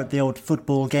they are at the old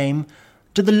football game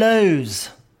to the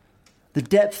lows, the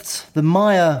depths, the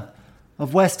mire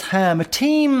of West Ham, a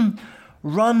team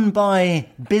run by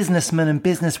businessmen and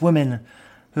businesswomen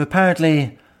who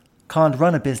apparently can't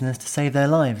run a business to save their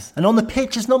lives. And on the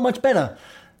pitch, it's not much better.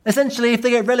 Essentially, if they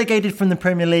get relegated from the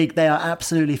Premier League, they are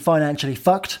absolutely financially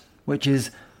fucked, which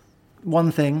is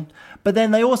one thing. But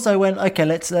then they also went, okay,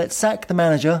 let's sack the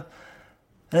manager.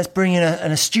 Let's bring in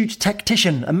an astute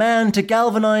tactician, a man to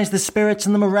galvanise the spirits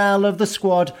and the morale of the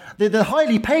squad, the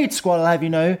highly paid squad, I'll have you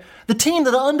know, the team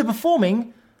that are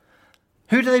underperforming.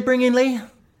 Who do they bring in, Lee?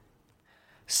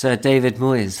 Sir David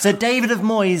Moyes. Sir David of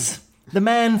Moyes, the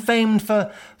man famed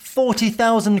for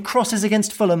 40,000 crosses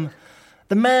against Fulham,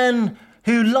 the man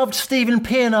who loved Stephen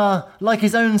Pienaar like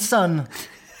his own son.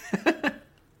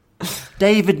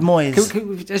 David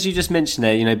Moyes. As you just mentioned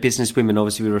there, you know, business women.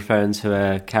 Obviously, we're referring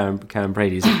to Karen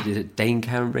Brady. Is it Dane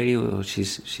Karen Brady, or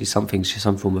she's something? She's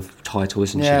some form of title,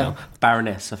 isn't she? Now?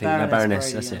 Baroness, I think.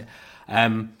 Baroness. Brady, that's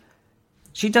it.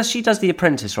 She does The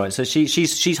Apprentice, right? So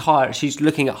she's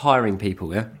looking at hiring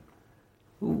people. Yeah.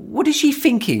 What is she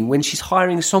thinking when she's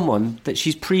hiring someone that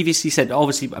she's previously said?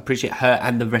 Obviously, I appreciate her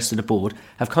and the rest of the board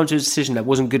have come to a decision that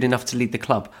wasn't good enough to lead the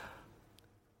club.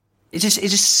 It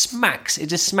just smacks. It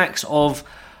just smacks of,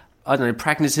 I don't know,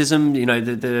 pragmatism. You know,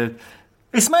 the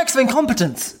it smacks of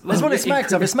incompetence. That's what it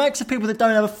smacks of. It smacks of people that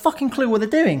don't have a fucking clue what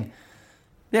they're doing.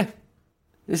 Yeah,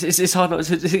 it's hard not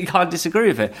to. You can't disagree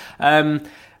with it.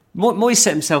 Moyes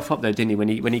set himself up though, didn't he?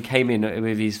 When he came in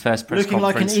with his first press looking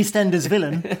conference, like an EastEnders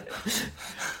villain.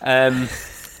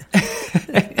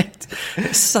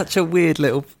 It's such a weird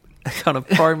little kind of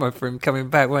promo for him coming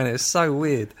back, wasn't it? It's so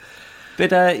weird.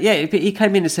 But he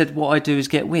came in and said, "What I do is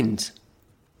get wins."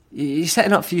 You're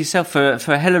setting up for yourself for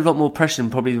a hell of a lot more pressure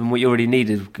probably than what you already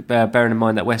needed. Bearing in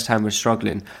mind that West Ham was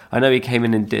struggling. I know he came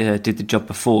in and did the job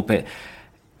before, but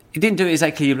he didn't do it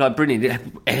exactly like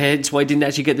brilliant. Hence why he didn't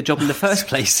actually get the job in the first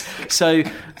place. So,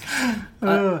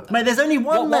 mate, there's only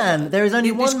one man. There is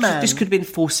only one man. This could have been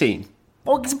foreseen.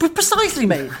 Oh, precisely,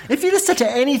 mate. If you'd have said to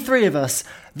any three of us,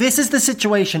 this is the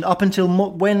situation up until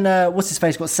when what's his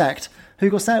face got sacked. Who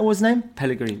got sacked? What was his name?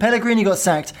 Pellegrini. Pellegrini got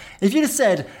sacked. If you'd have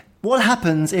said, what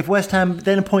happens if West Ham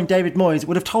then appoint David Moyes,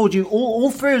 would have told you,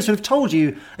 all three of us would have told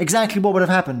you exactly what would have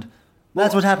happened.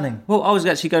 That's what's happening. Well, I was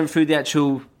actually going through the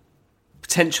actual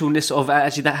potentialness of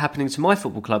actually that happening to my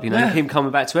football club, you know, him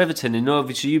coming back to Everton, and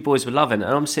obviously you boys were loving it,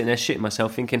 and I'm sitting there shitting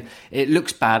myself thinking it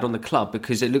looks bad on the club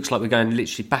because it looks like we're going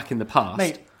literally back in the past.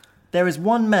 Mate, there is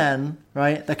one man,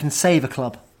 right, that can save a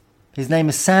club. His name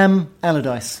is Sam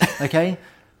Allardyce, okay?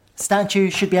 Statue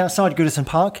should be outside Goodison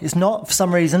Park. It's not, for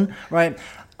some reason, right?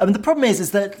 The problem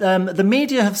is that the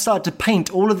media have started to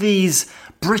paint all of these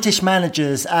British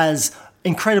managers as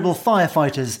incredible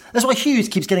firefighters. That's why Hughes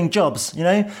keeps getting jobs, you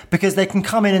know, because they can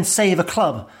come in and save a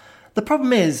club. The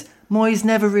problem is, Moyes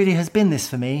never really has been this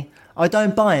for me. I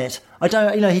don't buy it. I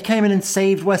don't, you know, he came in and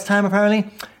saved West Ham apparently.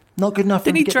 Not good enough.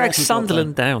 Didn't he drag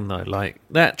Sunderland down though? Like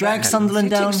that. Drag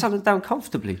Sunderland down. Sunderland down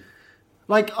comfortably.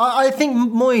 Like I think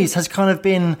Moyes has kind of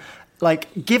been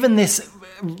like given this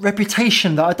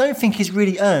reputation that I don't think he's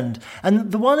really earned.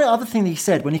 And the one other thing that he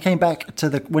said when he came back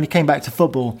to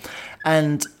football,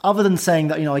 and other than saying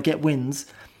that, you know, I get wins,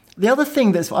 the other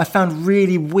thing that I found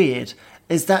really weird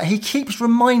is that he keeps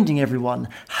reminding everyone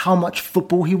how much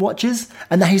football he watches,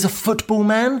 and that he's a football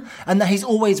man, and that he's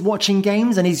always watching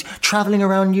games, and he's travelling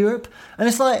around Europe. And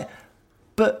it's like,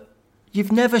 but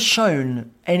you've never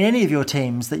shown in any of your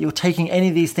teams that you're taking any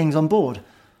of these things on board.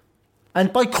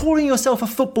 And by calling yourself a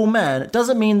football man, it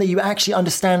doesn't mean that you actually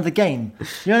understand the game.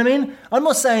 You know what I mean? I'm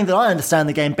not saying that I understand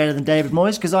the game better than David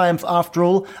Moyes, because I am, after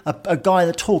all, a guy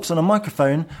that talks on a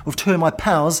microphone with two of my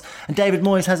pals, and David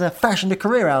Moyes has fashioned a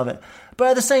career out of it.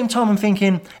 But at the same time, I'm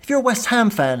thinking, if you're a West Ham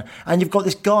fan, and you've got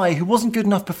this guy who wasn't good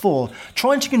enough before,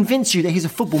 trying to convince you that he's a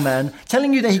football man,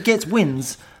 telling you that he gets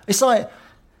wins, it's like,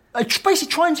 basically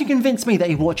trying to convince me that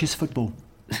he watches football.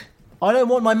 I don't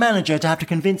want my manager to have to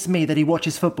convince me that he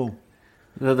watches football.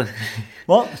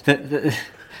 What?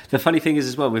 The funny thing is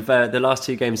as well, with the last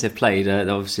two games they've played,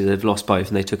 obviously they've lost both,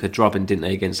 and they took a drubbing, didn't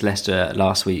they, against Leicester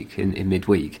last week in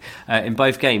midweek. In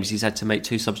both games he's had to make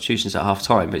two substitutions at half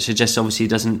time, which suggests obviously he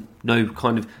doesn't know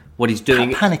kind of what he's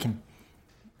doing.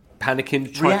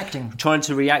 Panicking, reacting, trying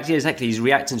to react. Yeah, exactly. He's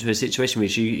reacting to a situation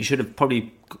which you should have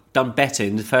probably done better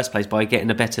in the first place by getting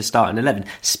a better start in 11,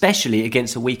 especially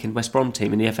against a weakened West Brom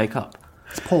team in the FA Cup.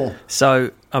 It's poor.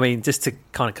 So, I mean, just to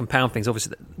kind of compound things,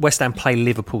 obviously West Ham play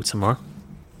Liverpool tomorrow.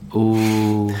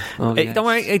 Ooh. Yes.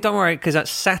 Don't worry, because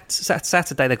that's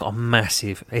Saturday they've got a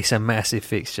massive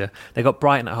fixture. They've got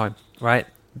Brighton at home, right?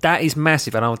 That is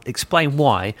massive, and I'll explain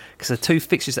why, because the two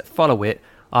fixtures that follow it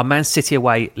are Man City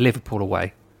away, Liverpool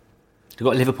away. They've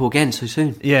got Liverpool again so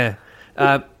soon. Yeah.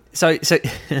 So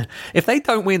if they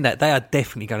don't win that, they are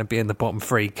definitely going to be in the bottom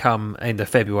three come end of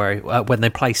February when they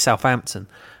play Southampton.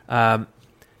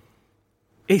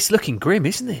 It's looking grim,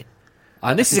 isn't it?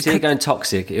 And this is going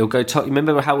toxic. It'll go.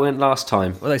 Remember how it went last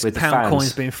time? Well, those with pound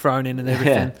coins being thrown in and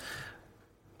everything.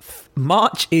 Yeah.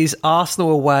 March is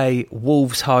Arsenal away,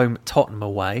 Wolves home, Tottenham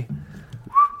away.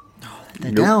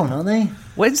 They're down, aren't they?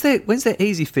 When's their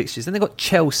easy fixtures? Then they've got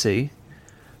Chelsea.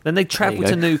 Then they travel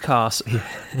to Newcastle.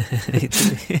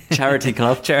 Charity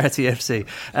club. Charity FC.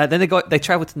 Then they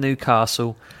travel to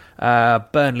Newcastle,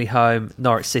 Burnley home,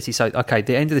 Norwich City. So, okay,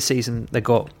 the end of the season, they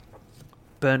got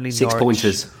Burnley, 6 Norwich.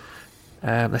 pointers.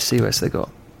 Let's see what else they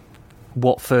got.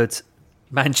 Watford,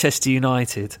 Manchester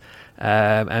United,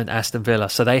 and Aston Villa.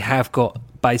 So they have got,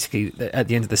 basically, at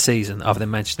the end of the season, other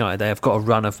than Manchester United, they have got a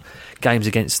run of games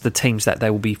against the teams that they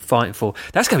will be fighting for.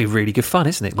 That's going to be really good fun,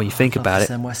 isn't it, when you think about it?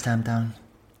 Send West Ham down.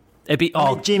 It'd be,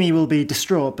 Jimmy will be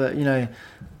distraught, but,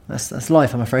 that's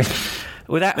life, I'm afraid.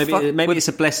 Maybe it's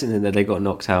a blessing in that they got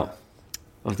knocked out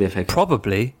of the FA Cup.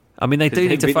 Probably. I mean, they do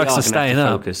need to focus on staying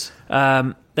up.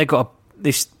 They've got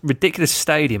this ridiculous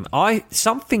stadium.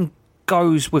 Something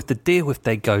goes with the deal if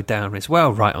they go down as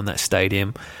well, right, on that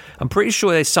stadium. I'm pretty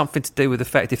sure there's something to do with the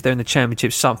fact if they're in the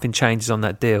Championship, something changes on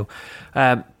that deal.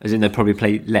 As in they probably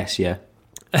play less, yeah?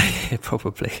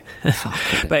 Probably.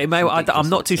 But it may. I'm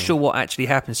not too sure what actually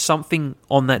happens. Something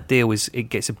on that deal it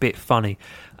gets a bit funny.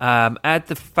 Add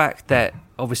the fact that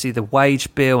obviously the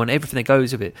wage bill and everything that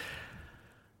goes with it.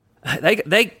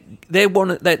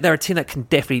 They're a team that can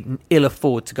definitely ill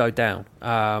afford to go down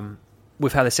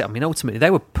with how they set up. I mean, ultimately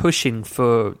they were pushing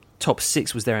for top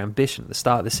 6 was their ambition at the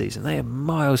start of the season. They are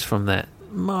miles from that.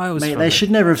 Mate, they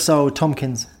should never have sold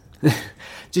Tompkins.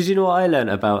 Did you know what I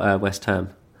learned about West Ham?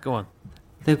 Go on.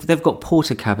 They've got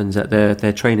porter cabins at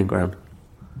their training ground.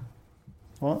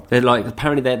 What? They're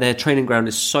apparently their training ground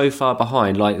is so far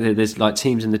behind. There's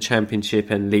teams in the Championship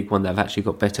and League One that have actually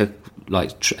got better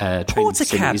training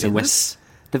facilities in West.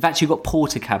 They've actually got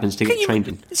porter cabins to get trained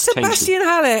in. Sebastian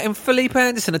Haller and Felipe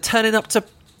Anderson are turning up to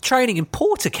training in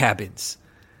porter cabins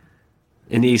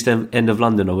in the east end of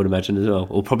London, I would imagine as well,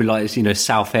 or probably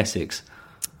South Essex.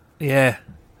 Yeah,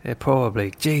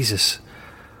 probably. Jesus.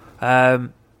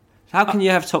 How can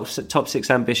you have top 6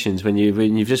 ambitions when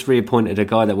you've just reappointed a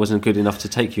guy that wasn't good enough to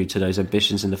take you to those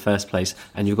ambitions in the first place,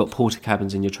 and you've got porter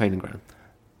cabins in your training ground?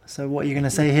 So what are you going to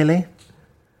say, Healy?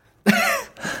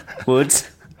 Woods.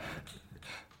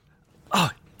 Oh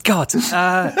God! If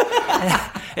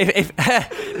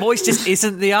Moyes just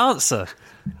isn't the answer.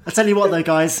 I tell you what, though,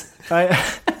 guys. Right?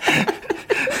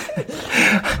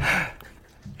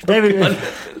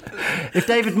 If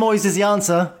David Moyes is the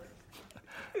answer,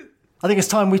 I think it's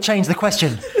time we change the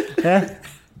question. Yeah.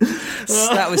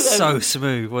 That was so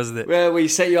smooth, wasn't it? Well, we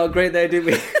set you up great there, didn't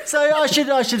we? So I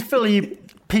should fill you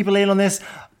people in on this.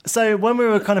 So when we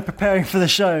were kind of preparing for the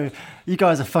show, you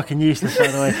guys are fucking useless, by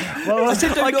the way. Well,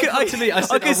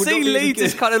 I could see Lee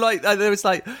just kind of there was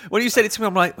when you said it to me,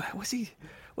 I'm like, what's he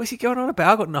going on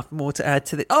about? I've got nothing more to add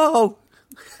to this. Oh.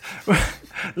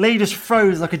 Lee just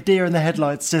froze like a deer in the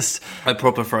headlights. I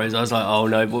proper froze. I was like, oh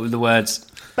no, what were the words?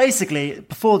 Basically,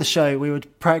 before the show, we were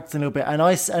practicing a little bit, and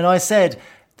I said,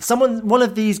 one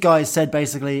of these guys said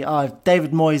basically,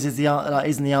 David Moyes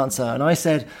isn't the answer, and I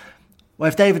said, well,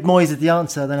 if David Moyes is the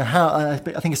answer, then I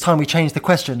think it's time we change the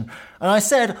question. And I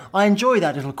said, I enjoy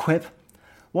that little quip.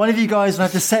 One of you guys will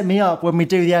have to set me up when we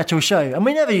do the actual show, and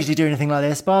we never usually do anything like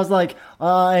this. But I was like,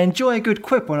 I enjoy a good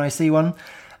quip when I see one,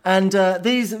 and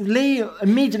Lee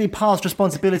immediately passed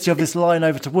responsibility of this line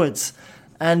over to Woods.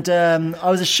 And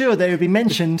I was assured they would be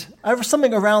mentioned over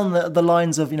something around the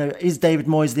lines of, is David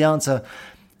Moyes the answer?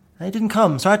 And it didn't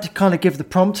come, so I had to kind of give the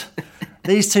prompt.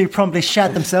 These two promptly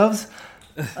shat themselves,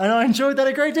 and I enjoyed that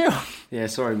a great deal. Yeah,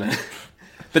 sorry, man.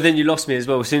 But then you lost me as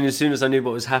well. As soon as I knew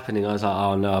what was happening, I was like,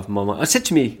 oh no, I've my mind. I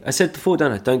said before,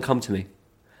 don't come to me.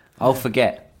 I'll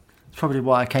forget. That's probably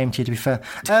why I came to you, to be fair.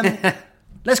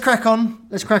 Let's crack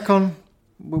on.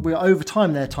 We're over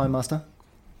time there, Time Master.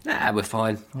 Nah, we're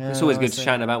fine. Yeah, it's always good to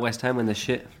shout about West Ham when they're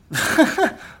shit.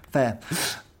 Fair.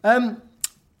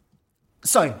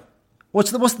 So,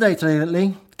 what's the date today,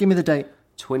 Lee? Give me the date.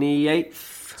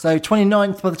 28th. So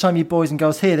 29th by the time you boys and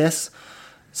girls hear this.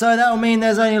 So that'll mean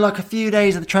there's only a few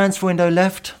days of the transfer window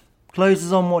left.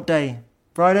 Closes on what day?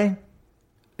 Friday?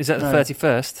 Is that the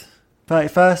 31st?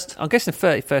 31st? I'm guessing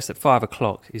 31st at 5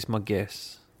 o'clock is my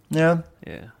guess. Yeah.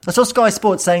 I saw Sky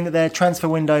Sports saying that their transfer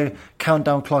window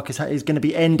countdown clock is going to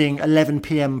be ending 11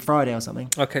 p.m. Friday or something.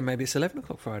 Okay, maybe it's 11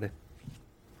 o'clock Friday.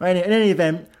 Right, in any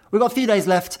event, we've got a few days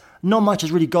left. Not much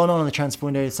has really gone on in the transfer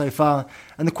window so far.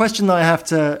 And the question that I have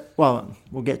to... Well,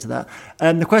 we'll get to that.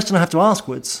 The question I have to ask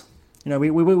Woods...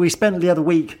 we spent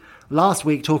last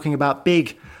week, talking about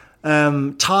big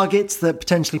targets that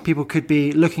potentially people could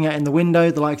be looking at in the window,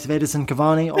 the likes of Edison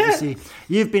Cavani. Obviously,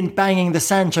 you've been banging the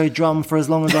Sancho drum for as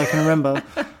long as I can remember.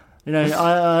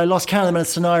 I lost count of the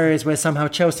scenarios where somehow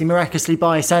Chelsea miraculously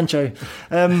buy Sancho.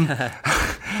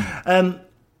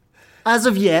 As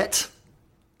of yet,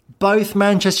 both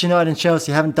Manchester United and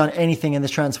Chelsea haven't done anything in this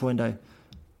transfer window.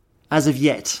 As of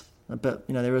yet. But,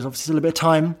 there is obviously still a bit of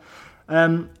time.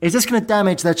 Is this going to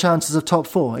damage their chances of top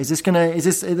 4?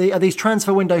 Are these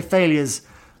transfer window failures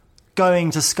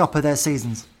going to scupper their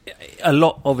seasons? A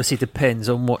lot obviously depends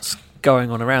on what's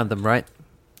going on around them, right?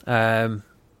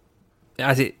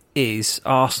 As it is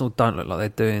Arsenal don't look like they're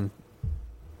doing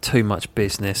too much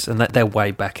business, and that they're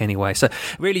way back anyway. So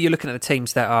really, you're looking at the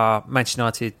teams that are Manchester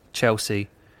United, Chelsea,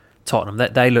 Tottenham.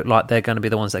 That they look like they're going to be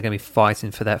the ones that are going to be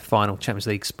fighting for that final Champions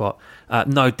League spot.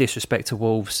 No disrespect to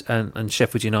Wolves and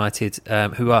Sheffield United,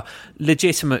 who are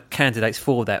legitimate candidates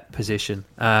for that position.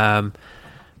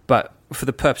 But for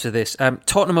the purpose of this,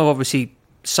 Tottenham have obviously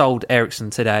sold Eriksen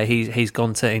today. He's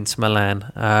gone to Inter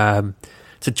Milan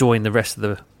to join the rest of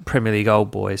the Premier League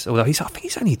old boys. Although I think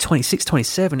he's only 26,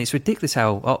 27. It's ridiculous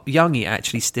how young he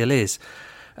actually still is.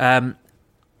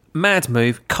 Mad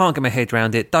move. Can't get my head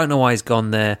around it. Don't know why he's gone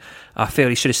there. I feel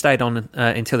he should have stayed on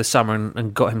until the summer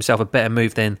and got himself a better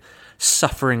move than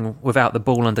suffering without the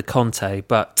ball under Conte.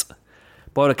 But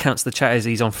by all accounts, the chat is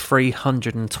he's on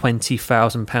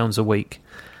 £320,000 a week.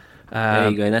 There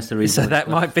you go. That's the reason. So that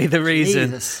might be the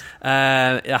reason.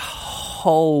 A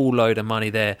whole load of money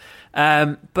there.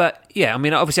 But yeah, I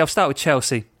mean, obviously, I'll start with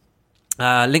Chelsea.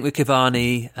 Link with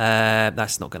Cavani.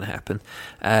 That's not going to happen.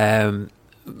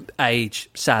 Age,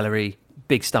 salary,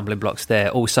 big stumbling blocks there.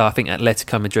 Also, I think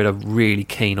Atletico Madrid are really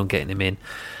keen on getting him in.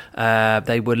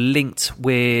 They were linked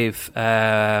with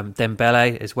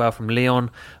Dembele as well from Lyon.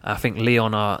 I think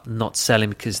Lyon are not selling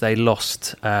because they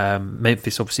lost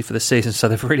Memphis obviously for the season, so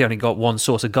they've really only got one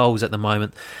source of goals at the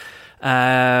moment.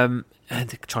 And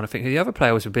trying to think who the other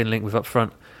players have been linked with up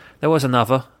front. There was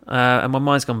another, and my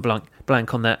mind's gone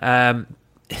blank on that.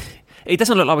 It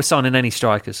doesn't look like we're signing any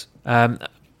strikers.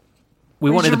 Is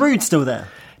Giroud still there?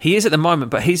 He is at the moment,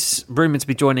 but he's rumoured to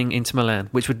be joining Inter Milan,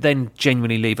 which would then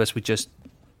genuinely leave us with just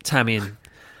Tammy and...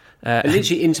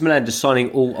 literally, Inter Milan just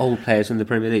signing all old players in the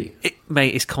Premier League.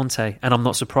 Mate, it's Conte, and I'm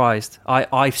not surprised.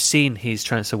 I've seen his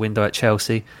transfer window at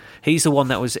Chelsea. He's the one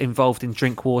that was involved in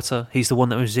Drinkwater. He's the one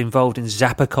that was involved in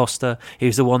Zappa Costa. He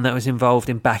was the one that was involved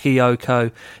in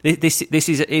Bakayoko.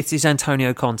 It is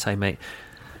Antonio Conte, mate.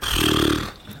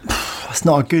 That's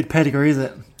not a good pedigree, is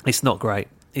it? It's not great.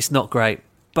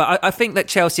 But I think that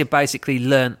Chelsea have basically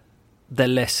learnt their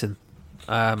lesson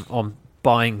on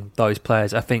buying those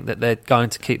players. I think that they're going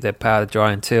to keep their powder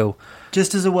dry until...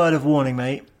 Just as a word of warning,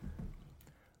 mate,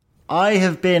 I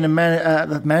have been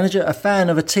a fan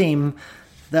of a team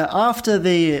that after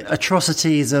the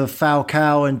atrocities of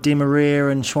Falcao and Di Maria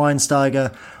and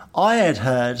Schweinsteiger, I had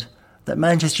heard that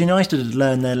Manchester United had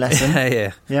learned their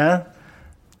lesson. Yeah?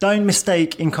 Don't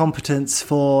mistake incompetence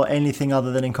for anything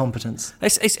other than incompetence.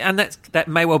 And that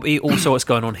may well be also what's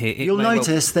going on here. You'll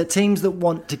notice that teams that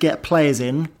want to get players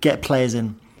in, get players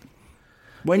in.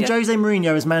 When Jose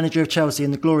Mourinho was manager of Chelsea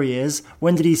in the glory years,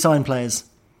 when did he sign players?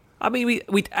 I mean,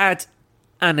 we'd add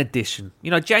an addition. You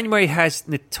know, January has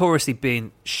notoriously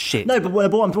been shit. No, but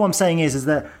what I'm saying is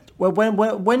that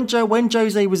when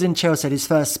Jose was in Chelsea at his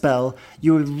first spell,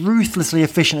 you were ruthlessly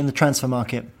efficient in the transfer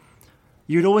market.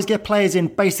 You'd always get players in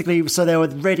basically so they were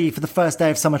ready for the first day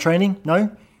of summer training,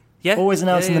 no? Yeah. Always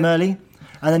announcing them early.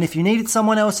 And then if you needed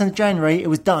someone else in January, it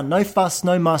was done. No fuss,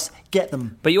 no muss, get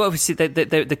them. But you obviously,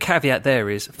 the caveat there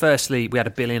is, firstly, we had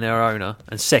a billionaire owner,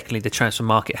 and secondly, the transfer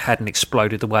market hadn't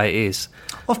exploded the way it is.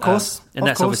 Of course.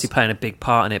 That's obviously playing a big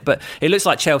part in it. But it looks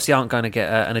like Chelsea aren't going to get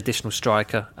an additional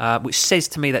striker, which says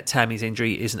to me that Tammy's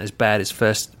injury isn't as bad as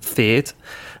first feared.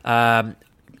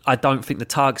 I don't think the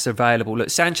targets are available. Look,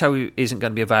 Sancho isn't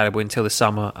going to be available until the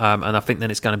summer, and I think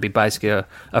then it's going to be basically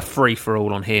a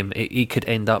free-for-all on him. He could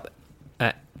end up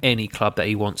at any club that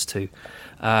he wants to.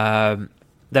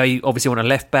 They obviously want a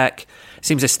left-back.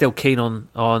 Seems they're still keen on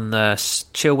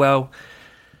Chilwell.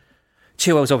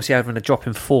 Chilwell's obviously having a drop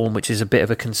in form, which is a bit of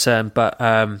a concern, but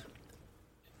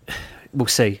we'll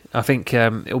see. I think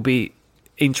it'll be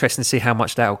interesting to see how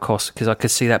much that will cost, because I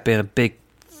could see that being a big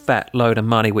fat load of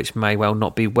money which may well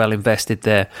not be well invested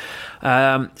there.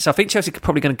 So I think Chelsea are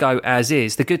probably going to go as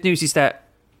is. The good news is that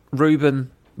Ruben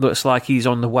looks like he's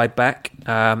on the way back.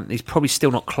 He's probably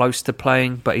still not close to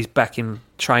playing, but he's back in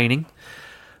training.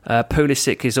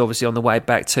 Pulisic is obviously on the way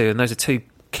back too, and those are two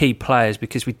key players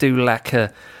because we do lack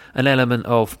an element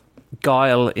of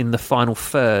guile in the final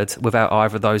third without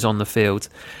either of those on the field.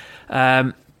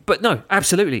 But no,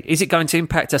 absolutely. Is it going to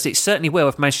impact us? It certainly will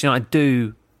if Manchester United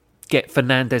do get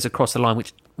Fernandes across the line,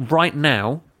 which right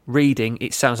now, reading,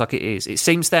 it sounds like it is. It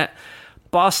seems that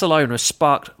Barcelona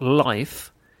sparked life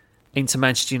into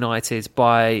Manchester United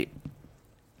by,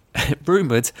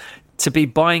 rumoured, to be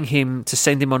buying him to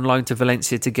send him on loan to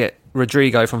Valencia to get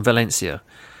Rodrigo from Valencia.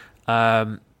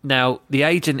 Now, the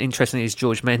agent, interestingly, is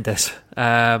George Mendes.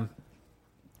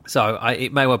 So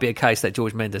it may well be a case that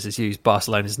George Mendes has used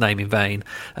Barcelona's name in vain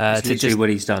That's to just what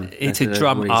he's done. To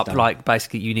drum up, like,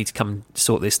 basically, you need to come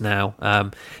sort this now.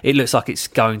 It looks like it's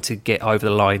going to get over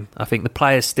the line. I think the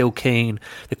player's still keen.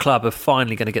 The club are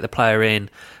finally going to get the player in.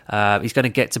 He's going to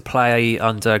get to play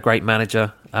under a great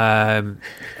manager, and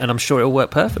I'm sure it'll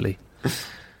work perfectly.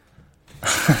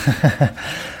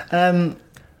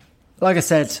 Like I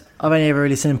said, I've only ever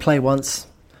really seen him play once.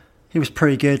 He was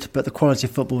pretty good, but the quality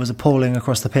of football was appalling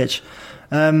across the pitch.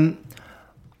 I'm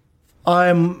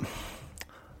a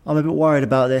bit worried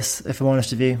about this, if I'm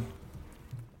honest with you.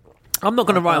 I'm not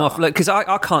going to write him off because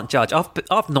I can't judge.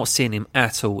 I've not seen him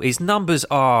at all. His numbers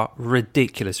are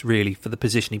ridiculous, really, for the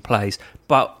position he plays.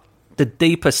 But the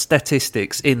deeper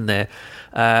statistics in there,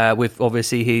 with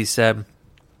obviously his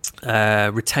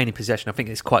retaining possession, I think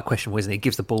it's quite questionable, isn't it? He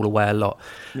gives the ball away a lot.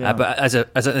 Yeah. But as an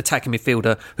attacking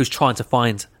midfielder who's trying to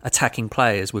find attacking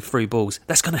players with through balls,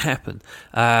 that's going to happen.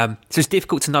 So it's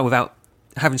difficult to know without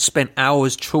having spent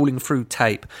hours trawling through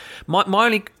tape. My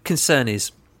only concern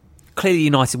is, clearly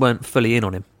United weren't fully in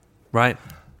on him, right?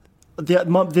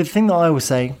 The thing that I will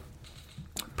say,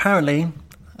 apparently,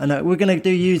 and we're going to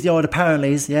use the old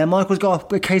apparentlys. Yeah, Michael's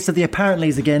got a case of the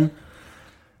apparentlys again.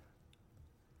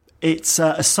 It's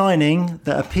a signing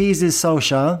that appeases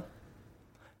Solskjaer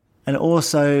and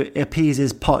also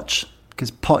appeases Poch, because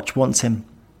Poch wants him.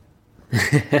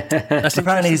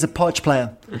 Apparently he's a Poch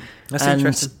player. That's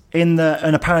interesting. And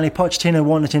apparently Pochettino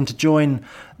wanted him to join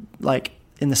like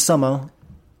in the summer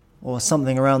or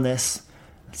something around this.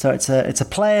 So it's a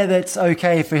player that's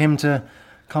okay for him to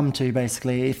come to,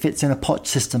 basically. It fits in a Poch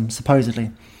system, supposedly.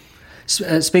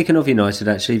 Speaking of United,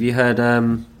 actually, have you heard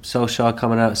Solskjaer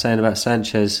coming out saying about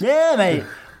Sanchez? Yeah, mate.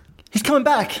 He's coming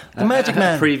back. The magic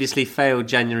man. Previously failed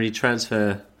January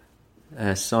transfer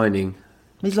signing.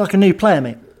 He's like a new player,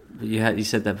 mate. But you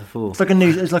said that before. It's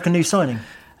like a new signing.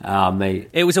 Ah,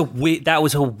 mate. That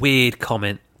was a weird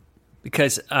comment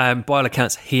because by all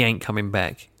accounts he ain't coming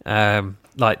back.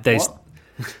 Like there's. What?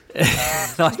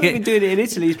 He's been doing it in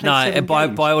Italy. He's played 7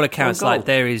 games. By all accounts, like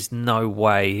there is no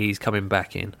way he's coming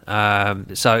back in.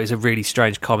 So it's a really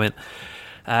strange comment.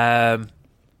 I'm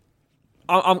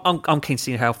keen to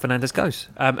see how Fernandes goes,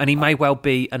 and he may well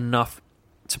be enough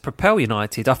to propel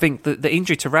United. I think that the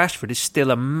injury to Rashford is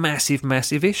still a massive,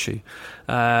 massive issue.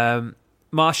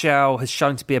 Martial has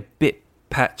shown to be a bit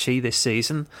patchy this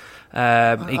season.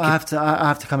 I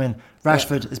have to come in.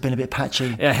 Rashford has been a bit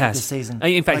patchy this season.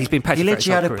 In fact, he's been patchy. He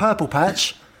literally had a purple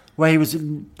patch where he was.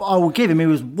 I will give him. He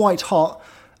was white hot.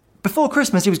 Before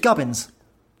Christmas, he was Gubbins.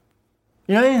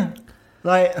 You know,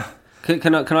 like.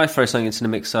 Can I throw something into the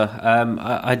mixer?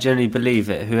 I generally believe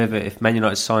that if Man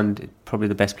United signed probably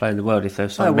the best player in the world, if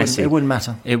they've signed Messi, it wouldn't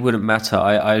matter. It wouldn't matter.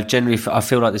 I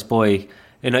feel like this boy.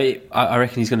 You know, I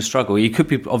reckon he's going to struggle. He could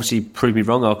be obviously prove me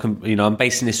wrong. I'm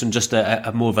basing this on just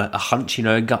a more of a hunch,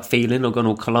 a gut feeling. I've gone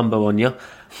all Columbo on you,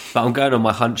 but I'm going on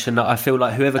my hunch, and I feel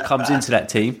like whoever comes into that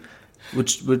team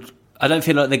would. I don't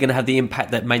feel like they're going to have the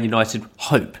impact that Man United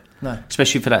hope,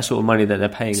 especially for that sort of money that they're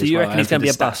paying. So you reckon he's going to be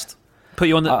a bust? Put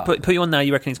you on now.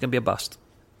 You reckon he's going to be a bust?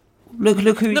 Look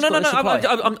who he's supplying.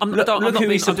 Look who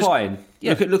he's supplying.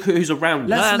 Yeah. Look who's around.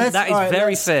 That is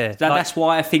very fair. That's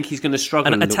why I think he's going to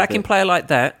struggle. An attacking player like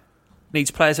that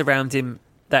needs players around him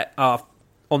that are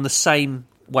on the same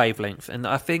wavelength. And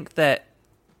I think that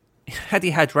had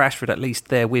he had Rashford at least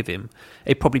there with him,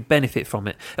 he'd probably benefit from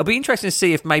it. It'll be interesting to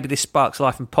see if maybe this sparks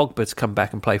life in Pogba to come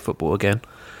back and play football again.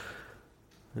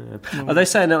 Yeah. Are they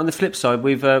saying that on the flip side?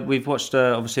 We've watched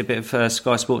obviously a bit of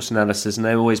Sky Sports analysis, and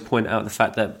they always point out the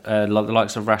fact that the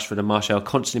likes of Rashford and Martial are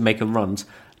constantly making runs,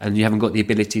 and you haven't got the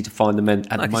ability to find them at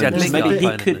the moment. So maybe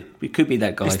he could be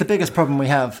that guy. It's the biggest problem we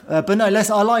have. But no,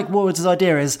 I like Woodward's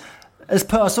idea is let's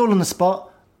put us all on the spot.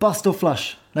 Bust or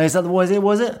flush? No, is that was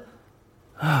it?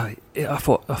 I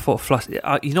thought flush.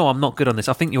 I'm not good on this.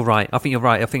 I think you're right. I think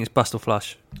it's bust or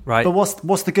flush. Right. But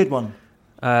what's the good one?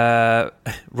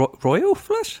 Royal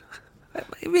flush? Are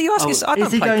you asking? I don't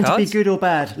is he play going cards. to be good or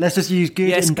bad? Let's just use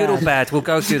good and bad. Yes, good or bad. We'll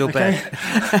go good or bad.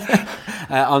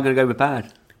 I'm going to go with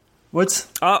bad. Woods?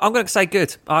 I'm going to say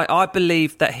good. I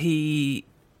believe that he,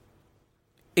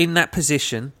 in that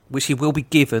position, which he will be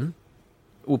given,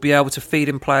 will be able to feed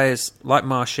in players like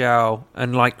Martial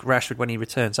and like Rashford when he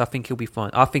returns. I think he'll be fine.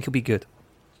 I think he'll be good.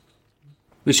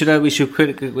 We should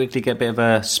quickly get a bit of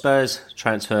a Spurs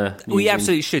transfer. We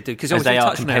absolutely should do, because they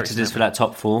are competitors for that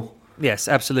top 4. Yes,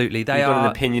 absolutely. You've got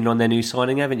an opinion on their new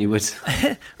signing, haven't you, Woods?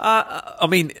 I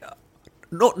mean,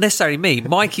 not necessarily me.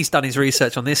 Mikey's done his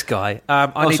research on this guy.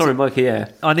 Mikey.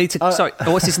 Yeah. I need to. Sorry,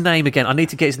 what's his name again? I need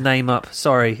to get his name up.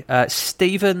 Sorry,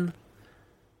 Stephen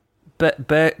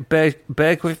Bergwin.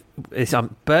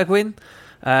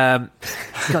 God,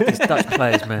 these Dutch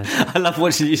players, man. I love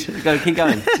watching you. Keep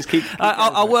going. Just keep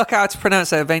I'll work out how to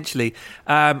pronounce that eventually.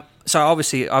 So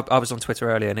obviously, I was on Twitter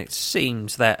earlier, and it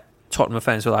seems that Tottenham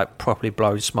fans were like properly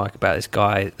blowing smoke about this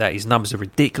guy, that his numbers are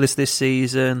ridiculous this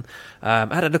season. I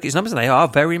had a look at his numbers and they are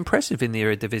very impressive in the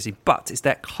Eredivisie, but it's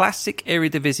that classic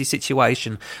Eredivisie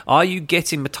situation. Are you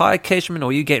getting Matthijs Keshman or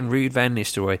are you getting Ruud van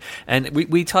Nistelrooy? And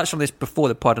we touched on this before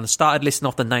the pod and started listing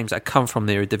off the names that come from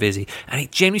the Eredivisie, and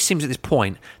it generally seems at this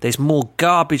point there's more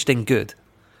garbage than good.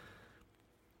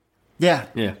 Yeah.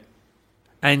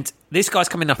 And this guy's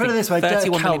coming up. Put it this way, Dirk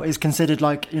Kuyt is considered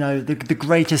like, the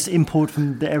greatest import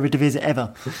from the Eredivisie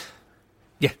ever.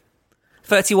 Yeah,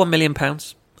 £31 million. A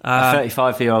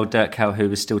 35-year-old Dirk Kuyt who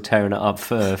was still tearing it up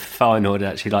for Feyenoord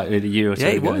actually, like in a year or two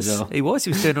ago as well. He was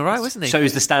doing all right, wasn't he?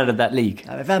 Shows the standard of that league.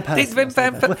 Van Persie. Did Van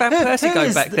Persie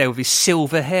go back there with his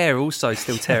silver hair, also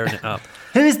still tearing it up?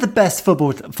 Who is the best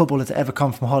footballer to ever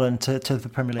come from Holland to the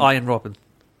Premier League? Ian Robben.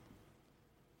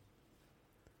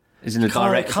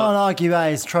 Can't argue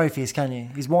at his trophies, can you?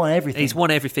 He's won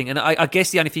everything. And I guess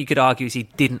the only thing you could argue is he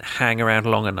didn't hang around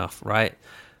long enough, right?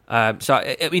 So,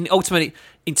 I mean, ultimately,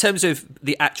 in terms of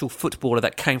the actual footballer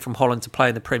that came from Holland to play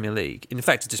in the Premier League, in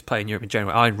fact, to just play in Europe in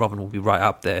general, Ian Robben will be right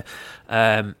up there.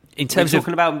 In terms of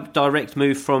talking about direct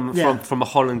move from a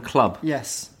Holland club,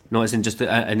 yes, not as in just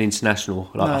an international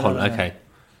like Holland. No. Okay,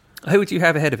 who would you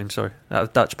have ahead of him? Sorry, out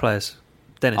of Dutch players.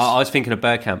 Dennis. I was thinking of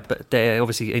Bergkamp. But they're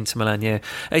obviously Inter Milan, yeah.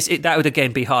 That would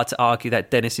again be hard to argue that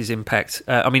Dennis's impact.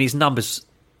 I mean, his numbers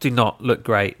do not look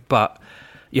great, but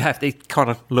you have to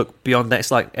kind of look beyond that. It's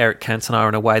like Eric Cantona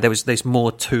in a way. There's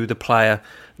more to the player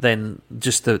than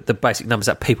just the basic numbers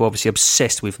that people are obviously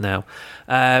obsessed with now.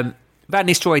 Van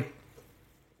Nistelrooy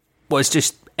was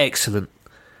just excellent.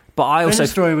 But I also... Van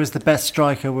Nistelrooy was the best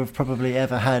striker we've probably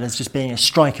ever had as just being a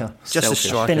striker. Just a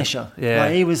striker. Finisher. Yeah.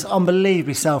 Like, he was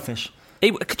unbelievably selfish.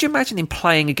 Could you imagine him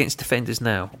playing against defenders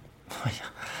now?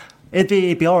 It'd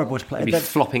be horrible to play. He'd be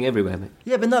flopping everywhere, mate.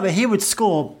 Yeah, but he would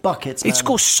score buckets. He'd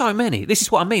score so many. This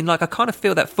is what I mean. Like, I kind of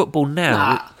feel that football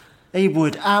now... He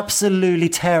would absolutely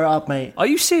tear it up, mate. Are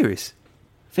you serious?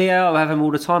 VAR have him all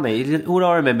the time, mate. All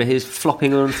I remember, he's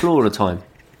flopping on the floor all the time.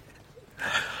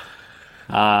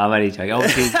 I'm only joking.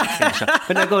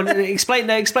 But no, go on. Explain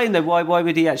though. Why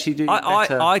would he actually do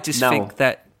better I just think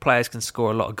that players can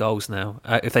score a lot of goals now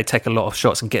if they take a lot of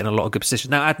shots and get in a lot of good positions.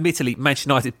 Now, admittedly, Manchester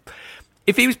United,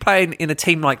 if he was playing in a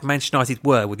team like Manchester United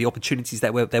were, with the opportunities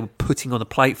that they were putting on the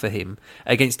plate for him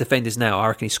against defenders now, I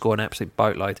reckon he'd score an absolute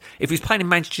boatload. If he was playing in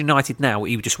Manchester United now,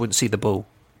 he just wouldn't see the ball.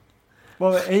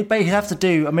 Well, but he'd have to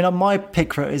do... I mean, my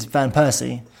pick for it is Van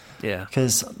Persie. Yeah.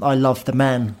 Because I love the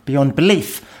man beyond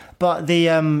belief. But he'd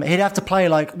have to play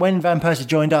like when Van Persie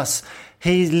joined us,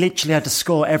 he literally had to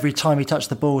score every time he touched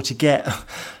the ball to get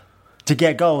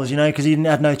goals, because he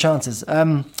had no chances.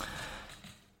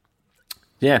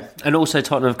 Yeah, and also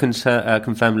Tottenham have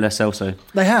confirmed Lo Celso.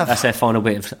 They have. That's their final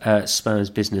bit of Spurs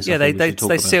business. Yeah,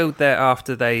 they sealed that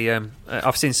after they...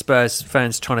 I've seen Spurs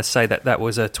fans trying to say that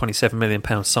was a £27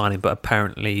 million signing, but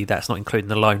apparently that's not including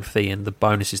the loan fee and the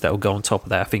bonuses that will go on top of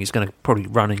that. I think it's going to probably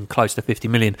run in close to 50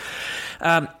 million.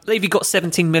 Levy got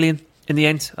 17 million in the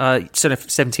end.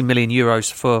 17 million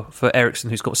euros for Eriksen,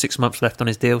 who's got 6 months left on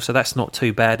his deal, so that's not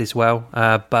too bad as well.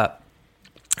 But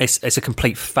it's a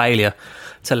complete failure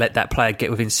to let that player get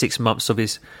within 6 months of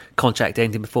his contract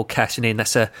ending before cashing in.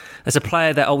 That's a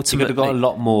player that ultimately... He could have got a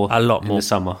lot more in the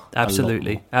summer.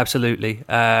 Absolutely.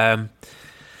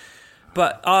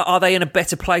 But are they in a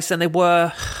better place than they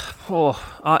were?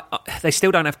 They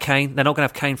still don't have Kane. They're not going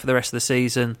to have Kane for the rest of the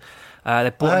season.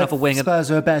 They bought another winger. Spurs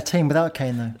are a better team without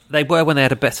Kane, though. They were when they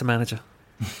had a better manager.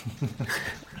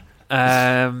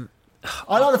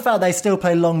 I like the fact they still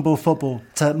play long ball football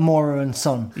to Mora and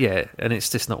Son. Yeah, and it's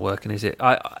just not working, is it?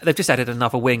 They've just added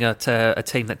another winger to a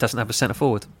team that doesn't have a centre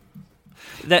forward.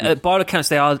 By all accounts,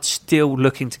 they are still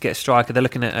looking to get a striker. They're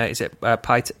looking at is it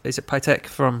Piatek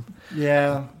from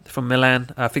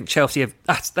Milan? I think Chelsea have.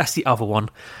 That's the other one.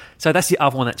 So that's the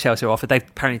other one that Chelsea are offered. They've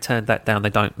apparently turned that down.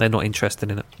 They're not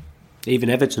interested in it. Even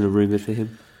Everton are rumoured for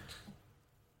him.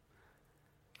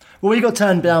 Well, we got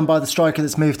turned down by the striker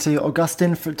that's moved to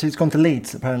Augustin, who's gone to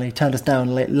Leeds. Apparently, he turned us down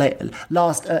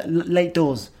late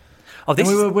doors. Oh, this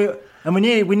and we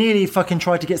nearly fucking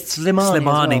tried to get Slimani.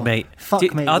 Slimani, well. mate.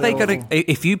 Fuck me. Are they going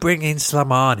to? If you bring in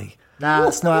Slimani? Nah,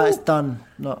 it's not. It's done.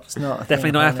 It's not.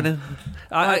 Definitely not happening.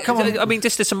 Come on. I mean,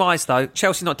 just to surmise though,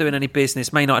 Chelsea not doing any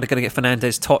business. Man United are going to get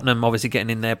Fernandes. Tottenham obviously getting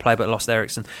in their play, but lost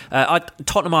Eriksen.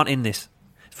 Tottenham aren't in this.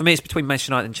 For me, it's between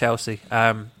Manchester United and Chelsea.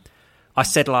 I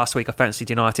said last week I fancied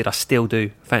United. I still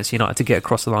do fancy United to get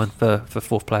across the line for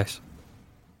fourth place.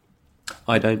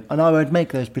 I don't. And I won't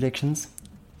make those predictions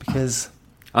because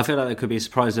I feel like there could be a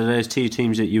surprise. Are those two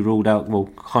teams that you ruled out, well,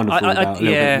 kind of ruled out a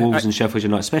little bit, Wolves and Sheffield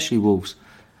United, especially Wolves.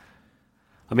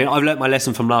 I mean, I've learnt my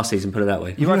lesson from last season, put it that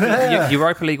way.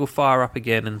 Europa League will fire up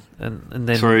again, and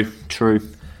then... True.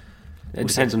 It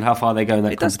depends on how far they go in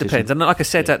that competition. It does depend. And like I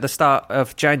said at the start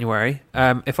of January,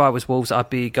 if I was Wolves, I'd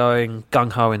be going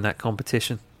gung-ho in that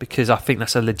competition because I think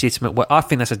that's a legitimate... I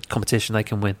think that's a competition they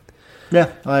can win.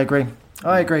 Yeah, I agree.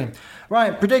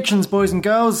 Right, predictions, boys and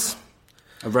girls.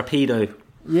 A rapido.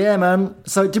 Yeah, man.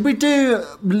 So did we do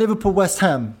Liverpool-West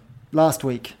Ham last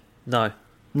week? No.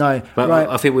 But right.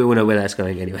 I think we all know where that's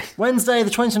going anyway. Wednesday, the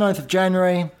 29th of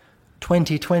January,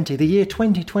 2020. The year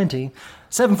 2020.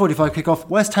 7:45 kickoff.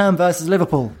 West Ham versus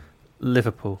Liverpool.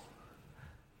 Liverpool.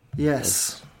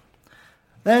 Yes.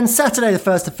 Then Saturday, the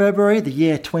 1st of February, the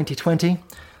year 2020.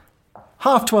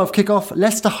 12:30 kickoff.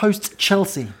 Leicester hosts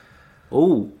Chelsea.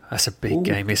 Oh, that's a big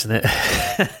game, isn't it?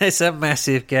 It's a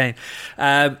massive game.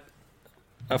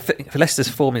 I think Leicester's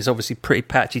form is obviously pretty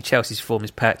patchy. Chelsea's form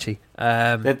is patchy.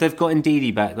 They've got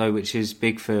Ndidi back though, which is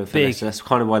big for Leicester. That's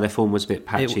kind of why their form was a bit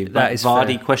patchy. That is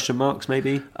Vardy fair. Question marks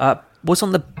maybe. Was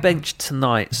on the bench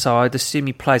tonight, so I'd assume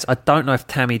he plays. I don't know if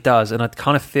Tammy does, and I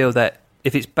kind of feel that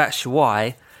if it's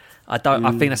Batshuayi, I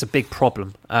think that's a big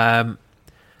problem. Draw.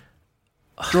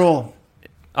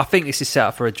 I think this is set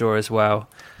up for a draw as well.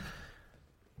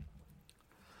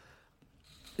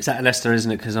 It's at Leicester,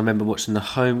 isn't it? Because I remember watching the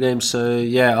home game. So,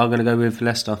 yeah, I'm going to go with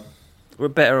Leicester. We're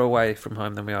better away from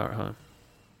home than we are at home.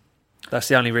 That's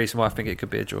the only reason why I think it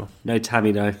could be a draw. No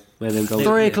Tammy, though. Where them goals?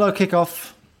 3 o'clock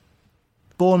kickoff.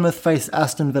 Bournemouth face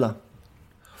Aston Villa.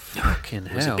 Fucking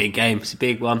hell. It's a big game. It's a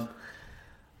big one.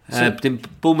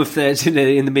 Bournemouth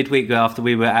in the midweek after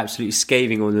we were absolutely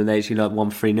scathing on them, they actually like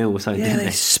won 3-0 or something, didn't they?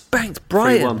 Spanked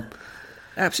Brighton. 3-1.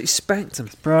 Absolutely spanked them.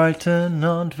 Brighton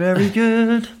aren't very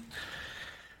good.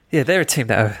 Yeah, they're a team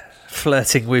that are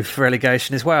flirting with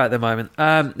relegation as well at the moment.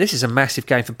 This is a massive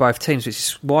game for both teams, which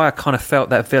is why I kind of felt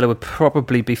that Villa would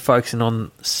probably be focusing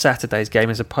on Saturday's game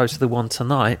as opposed to the one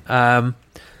tonight.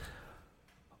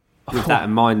 With that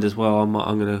in mind as well, I'm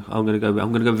gonna go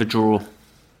with a draw.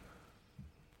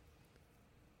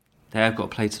 They have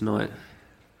got to play tonight.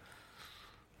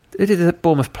 Who did the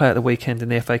Bournemouth play at the weekend in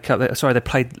the FA Cup? They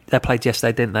played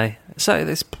yesterday, didn't they?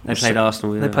 They played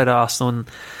Arsenal. Yeah. They played Arsenal. And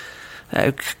they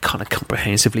were kind of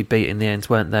comprehensively beat in the end,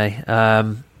 weren't they?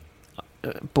 I'm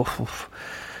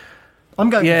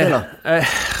going Villa.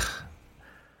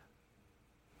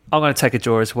 I'm going to take a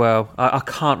draw as well. I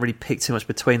can't really pick too much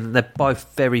between them. They're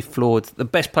both very flawed. The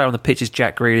best player on the pitch is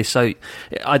Jack Grealish, so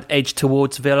I'd edge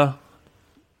towards Villa.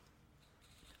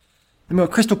 And we've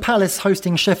got Crystal Palace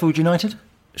hosting Sheffield United.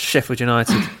 Sheffield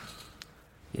United.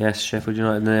 Yes, Sheffield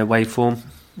United in their away form.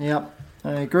 Yep.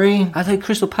 I agree. I think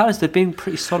Crystal Palace, they've been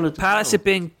pretty solid. Palace have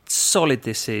been solid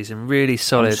this season, really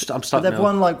solid. But they've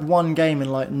won like one game in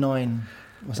like 9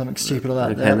 or something stupid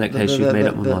like that. In that case, you've made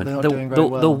up my mind.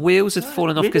 The wheels have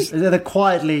fallen off because they're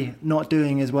quietly not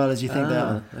doing as well as you think they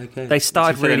are. Okay. They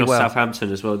started really well.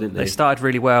 Southampton as well, didn't they? They started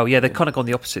really well. Yeah, they've kind of gone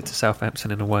the opposite to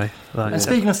Southampton in a way. And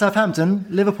speaking of Southampton,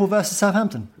 Liverpool versus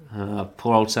Southampton.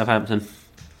 Poor old Southampton.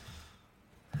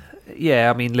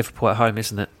 Yeah, I mean Liverpool at home,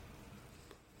 isn't it?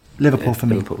 Liverpool for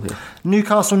me. Yeah.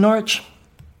 Newcastle, Norwich.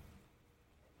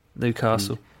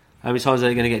 Newcastle. How many times are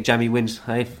they going to get jammy wins?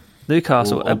 Hey,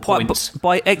 Newcastle. Or points?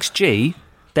 By XG,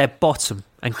 they're bottom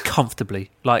and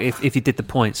comfortably. Like if you did the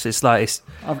points, it's like it's.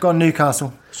 I've got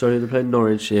Newcastle. Sorry, they're playing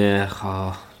Norwich. Yeah,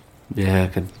 I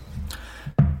can.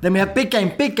 Then we have big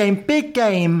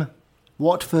game.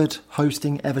 Watford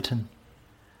hosting Everton.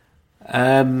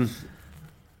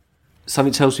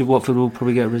 Something tells me Watford will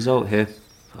probably get a result here.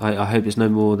 I hope it's no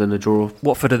more than a draw.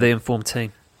 Watford are the informed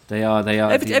team. They are.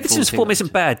 Everton's form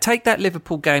isn't bad. Take that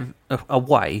Liverpool game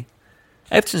away.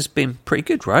 Everton's been pretty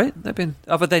good, right? They've been,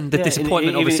 other than the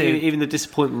disappointment, obviously. Even the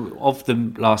disappointment of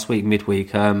them last week,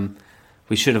 midweek,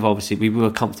 we should have we were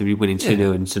comfortably winning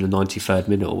 2-0 into the 93rd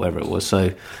minute or whatever it was.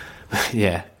 So,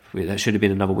 yeah, that should have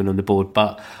been another win on the board.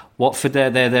 But Watford,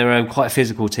 they're quite a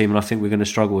physical team, and I think we're going to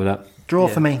struggle with that. Draw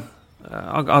for me.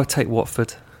 I'll take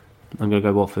Watford. I'm going to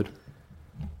go Watford.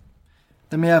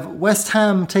 Then we have West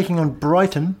Ham taking on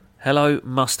Brighton. Hello,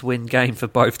 must-win game for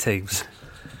both teams.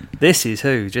 This is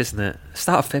huge, isn't it?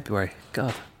 Start of February.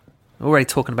 God. Already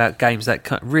talking about games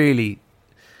that really...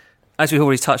 As we've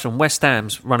already touched on, West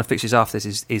Ham's run of fixtures after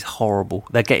this is horrible.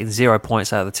 They're getting 0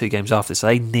 points out of the 2 games after, so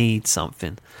they need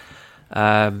something.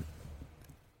 But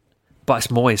it's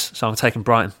Moyes, so I'm taking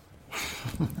Brighton.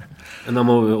 And I'm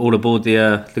all aboard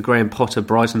the Graham Potter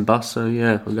Brighton bus, so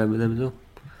yeah, I'm going with them as well.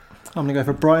 I'm going to go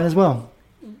for Brighton as well.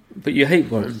 But you hate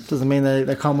Brighton. Doesn't mean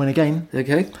they can't win a game.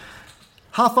 Okay.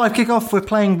 5:30 kickoff, we're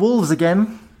playing Wolves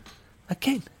again.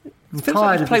 Again, I'm it feels tired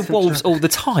like of we play this Wolves fixture. all the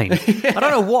time. I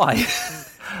don't know why.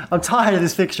 I'm tired of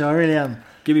this fixture, I really am.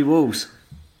 Give me Wolves.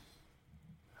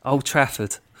 Old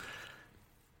Trafford.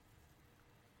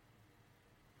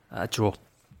 Draw.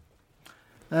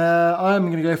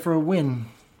 I'm going to go for a win.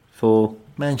 For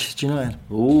Manchester United.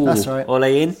 ooh, That's right. Ole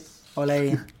in.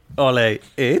 Ole Ole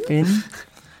in. in.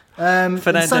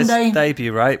 Fernandez Sunday,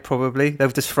 debut, right? Probably. They'll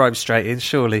just throw him straight in,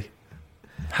 surely.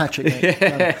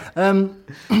 hat-trick.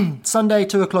 Sunday,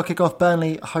 2 o'clock kickoff.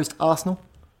 Burnley host Arsenal.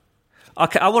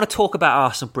 Okay, I want to talk about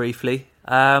Arsenal briefly.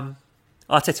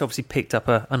 Arteta obviously picked up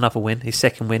another win, his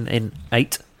second win in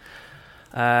 8.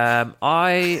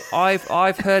 I've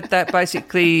heard that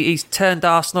basically he's turned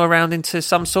Arsenal around into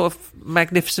some sort of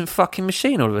magnificent fucking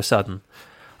machine all of a sudden.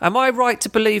 Am I right to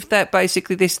believe that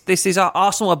basically this is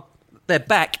Arsenal? They're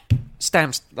back,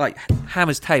 stamps like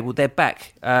hammers table. They're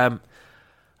back. Am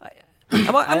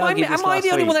I the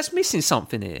only one that's missing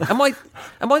something here? Am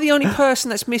I the only person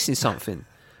that's missing something?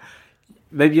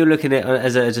 Maybe you're looking at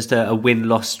it as just a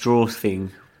win-loss draw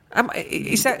thing.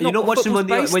 Is that You're not watching them on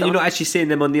the eye based when you're on? not actually seeing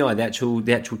them on the eye.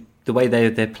 The way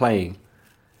they're playing,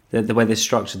 the way they're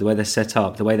structured, the way they're set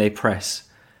up, the way they press.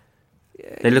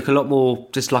 They look a lot more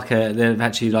just like they're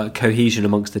actually like cohesion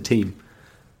amongst the team.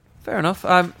 Fair enough.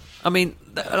 I mean,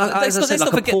 let's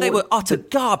not forget they were utter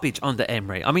garbage under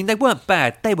Emery. I mean, they weren't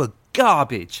bad; they were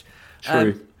garbage.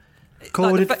 True.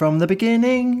 Called like it from the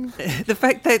beginning. The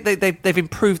fact that they've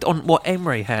improved on what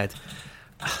Emery had.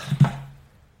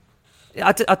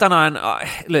 I don't know. And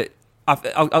look,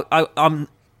 I've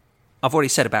already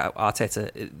said about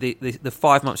Arteta. The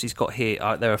 5 months he's got here,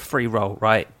 they're a free roll,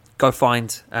 right? Go find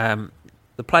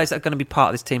the players that are going to be part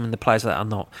of this team and the players that are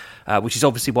not, which is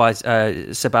obviously why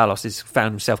Ceballos has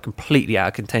found himself completely out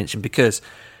of contention because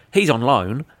he's on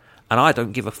loan. And I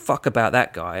don't give a fuck about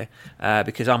that guy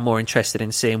because I'm more interested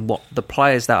in seeing what the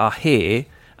players that are here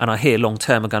and are here long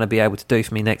term are going to be able to do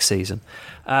for me next season.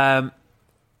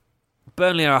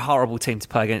 Burnley are a horrible team to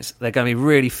play against. They're going to be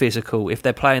really physical. If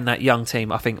they're playing that young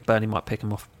team, I think Burnley might pick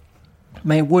them off.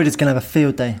 Mate, Wood is going to have a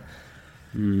field day.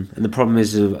 And the problem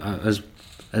is, as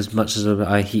much as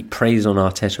I heap praise on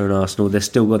Arteta and Arsenal, they've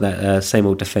still got that same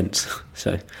old defence.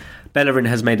 So Bellerin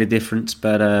has made a difference,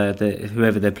 but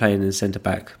whoever they're playing in centre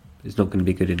back is not going to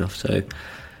be good enough. So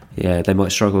yeah, they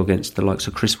might struggle against the likes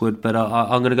of Chris Wood. But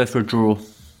I'm going to go for a draw.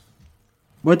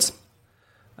 Woods?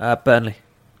 Burnley.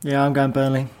 Yeah, I'm going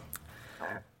Burnley.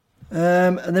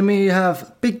 And then we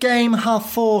have big game,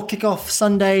 4:30 kickoff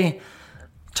Sunday.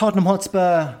 Tottenham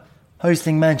Hotspur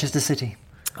hosting Manchester City.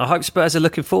 I hope Spurs are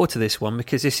looking forward to this one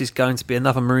because this is going to be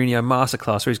another Mourinho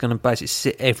masterclass where he's going to basically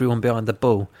sit everyone behind the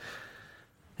ball.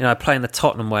 You know, playing the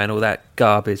Tottenham way and all that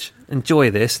garbage. Enjoy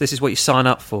this. This is what you sign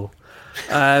up for.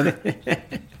 I'm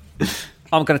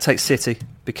going to take City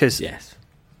because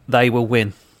they will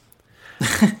win.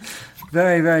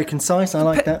 Very, very concise. I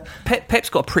like that. Pep's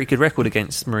got a pretty good record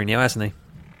against Mourinho, hasn't he?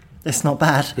 It's not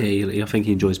bad. Yeah, I think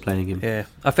he enjoys playing him. Yeah,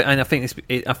 I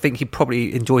think he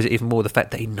probably enjoys it even more the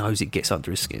fact that he knows it gets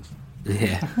under his skin.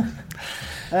 Yeah.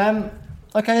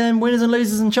 Okay, then winners and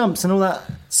losers and chumps and all that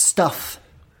stuff.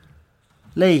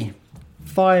 Lee,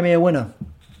 fire me a winner.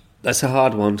 That's a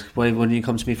hard one. When you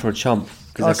come to me for a chump,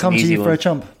 I'll come to you for a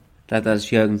chump. That's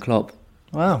Jurgen Klopp.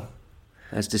 Wow.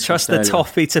 Trust the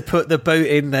toffee to put the boot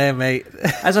in there, mate.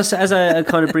 As I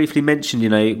kind of briefly mentioned, you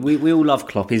know, we all love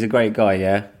Klopp. He's a great guy,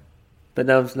 yeah. But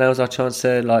now's our chance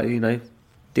to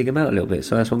dig him out a little bit.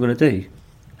 So that's what I'm going to do.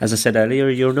 As I said earlier,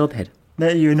 you're a knobhead.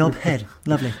 You're a knobhead.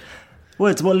 Lovely.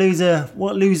 Woods, what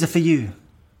loser for you?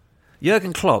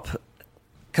 Jurgen Klopp,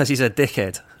 because he's a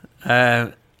dickhead.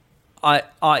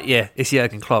 It's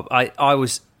Jurgen Klopp. I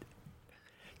was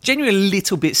genuinely a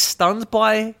little bit stunned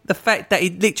by the fact that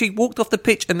he literally walked off the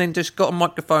pitch and then just got a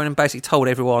microphone and basically told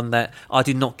everyone that I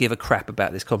do not give a crap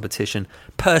about this competition.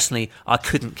 Personally, I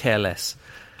couldn't care less.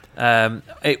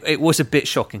 It was a bit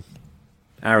shocking.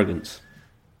 Arrogance.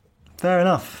 Fair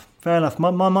enough.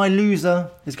 My loser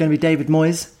is going to be David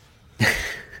Moyes.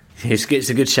 It's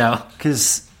a good shout.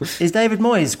 Because it's David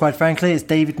Moyes, quite frankly. It's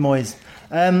David Moyes.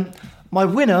 My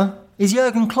winner is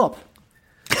Jurgen Klopp.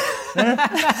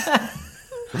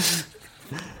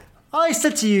 I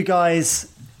said to you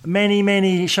guys many,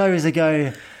 many shows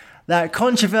ago that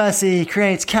controversy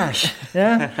creates cash.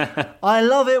 Yeah, I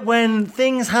love it when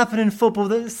things happen in football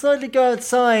that slightly go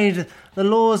outside the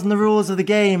laws and the rules of the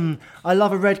game. I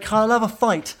love a red card. I love a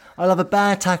fight. I love a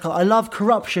bad tackle. I love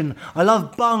corruption. I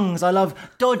love bungs. I love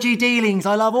dodgy dealings.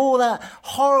 I love all that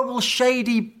horrible,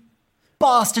 shady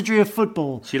bastardry of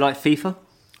football. Do you like FIFA?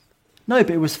 No,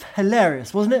 but it was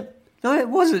hilarious, wasn't it? No, it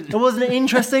wasn't. It wasn't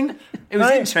interesting. It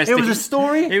was interesting. It was a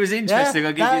story. It was interesting.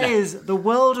 I'll give you that. That is the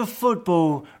world of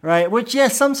football, right? Which,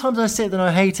 yes, sometimes I sit and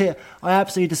I hate it. I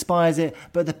absolutely despise it.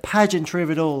 But the pageantry of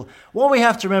it all. What we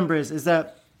have to remember is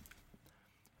that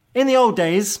in the old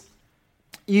days,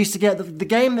 you used to get the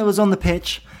game that was on the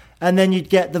pitch, and then you'd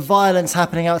get the violence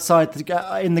happening outside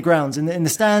in the grounds, in the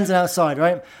stands and outside,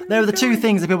 right? They were the two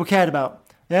things that people cared about.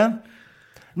 Yeah.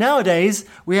 Nowadays,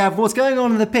 we have what's going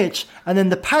on the pitch, and then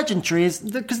the pageantry is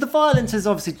because the violence has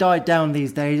obviously died down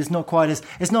these days. It's not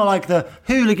like the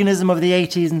hooliganism of the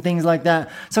 80s and things like that.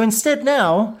 So instead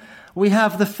now, we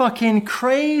have the fucking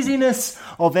craziness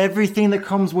of everything that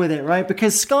comes with it, right?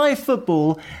 Because Sky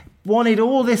Football wanted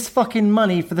all this fucking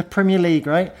money for the Premier League,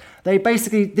 right? They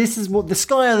basically, this is what the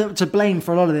Sky are to blame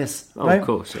for a lot of this, right? Of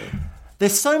course, yeah.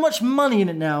 There's so much money in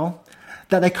it now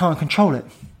that they can't control it.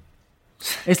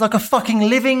 It's like a fucking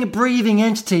living, breathing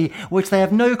entity which they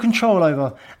have no control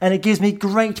over. And it gives me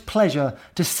great pleasure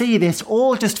to see this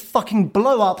all just fucking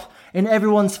blow up in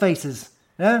everyone's faces.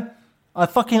 Yeah?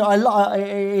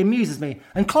 It amuses me.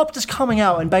 And Klopp just coming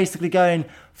out and basically going,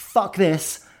 fuck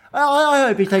this. I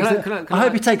hope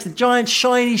he takes the giant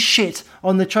shiny shit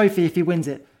on the trophy if he wins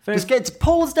it. Just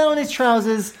pulls down his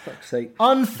trousers,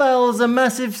 unfurls a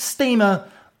massive steamer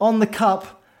on the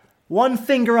cup, one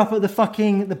finger up at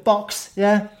the box,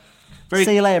 yeah?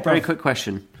 See you later, bro. Very quick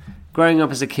question. Growing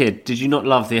up as a kid, did you not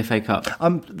love the FA Cup?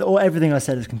 Everything I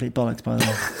said is complete bollocks, by the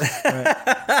way.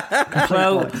 Right.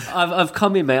 Well, I've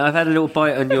come in, mate. I've had a little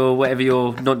bite on whatever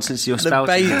your nonsense you're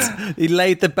spouting. He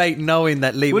laid the bait knowing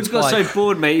that Lee would got so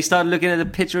bored, mate, he started looking at the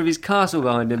picture of his castle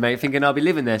behind him, mate, thinking I'll be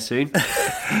living there soon.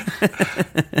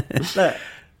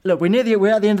 Look,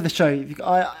 we're at the end of the show.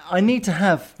 I need to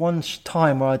have one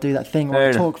time where I do that thing where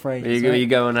I talk for ages. You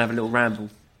go and have a little ramble.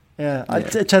 Yeah,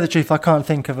 to tell the truth, I can't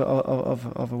think of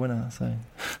a winner. So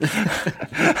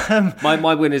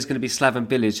my winner is going to be Slaven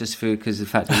Bilic, just because of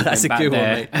the fact that that's a good one,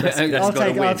 mate.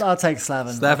 I'll take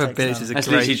Slaven. Slaven Bilic is a that's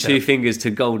great literally show. 2 fingers to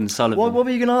Golden Sullivan. What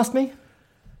were you going to ask me?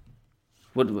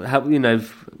 What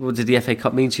did the FA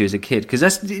Cup mean to you as a kid? Because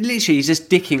that's literally he's just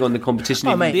dicking on the competition.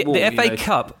 Oh, mate, the FA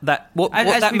Cup, what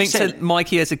that meant to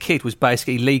Mikey as a kid was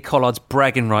basically Lee Collard's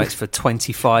bragging rights for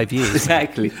 25 years.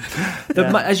 Exactly.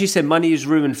 As you said, money has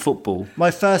ruined football.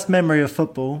 My first memory of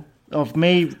football, of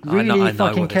me really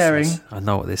fucking caring. I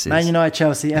know what this is. Man United,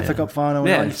 Chelsea, FA Cup final.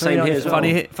 Yeah, same here as well.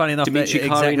 Funny enough,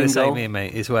 exactly the same here,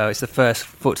 mate, as well. It's the first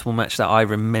football match that I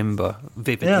remember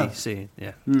vividly seeing.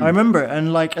 Yeah, I remember it,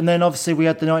 and then obviously we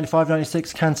had the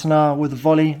 95-96 Cantona with the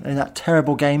volley in that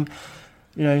terrible game,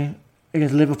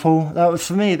 against Liverpool. That was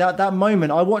for me that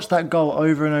moment. I watched that goal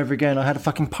over and over again. I had a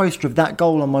fucking poster of that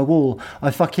goal on my wall.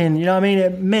 I fucking,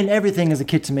 it meant everything as a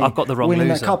kid to me. I've got the wrong winning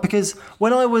loser. That cup because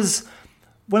when I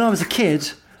was a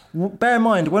kid, bear in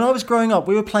mind, when I was growing up,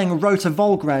 we were playing Rota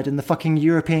Volgrad in the fucking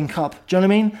European Cup. Do you know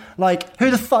what I mean? Like, who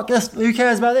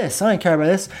cares about this? I don't care about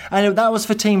this. And that was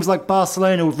for teams like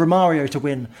Barcelona with Romario to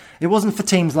win. It wasn't for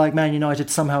teams like Man United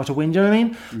somehow to win. Do you know what I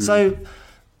mean? So,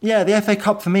 yeah, the FA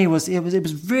Cup for me was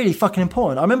really fucking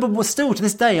important. I remember, still to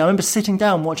this day, I remember sitting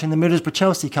down watching the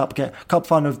Middlesbrough-Chelsea Cup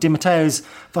final of Di Matteo's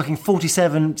fucking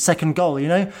 47-second goal,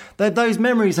 Those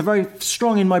memories are very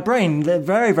strong in my brain. They're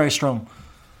very, very strong.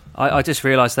 I just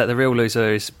realised that the real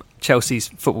loser is Chelsea's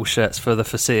football shirts for the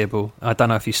foreseeable. I don't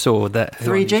know if you saw that.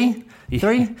 3G?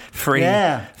 3?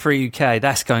 Yeah. Free UK.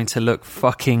 That's going to look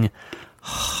fucking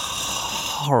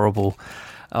horrible.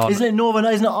 Isn't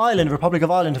it Ireland, Republic of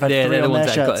Ireland have had 3 on their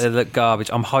shirts? They look garbage.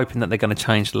 I'm hoping that they're going to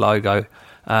change the logo.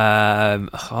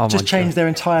 Change their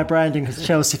entire branding because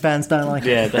Chelsea fans don't like it.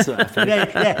 Yeah, that's what I think.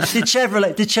 yeah. Did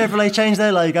Chevrolet change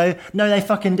their logo? No, they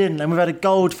fucking didn't. And we've had a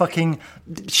gold fucking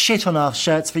shit on our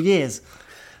shirts for years.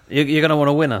 You're going to want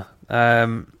a winner.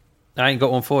 I ain't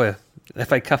got one for you.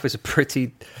 FA Cup is a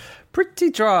pretty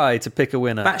dry to pick a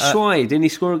winner. Batshuayi, didn't he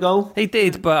score a goal? He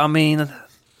did, but I mean,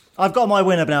 I've got my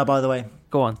winner now. By the way,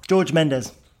 go on, George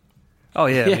Mendes. Oh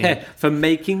yeah, I mean, for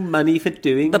making money for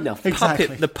doing nothing.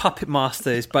 Exactly. The puppet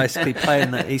master is basically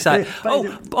playing that. He's like,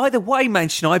 by the way,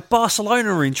 Manchester United,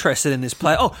 Barcelona are interested in this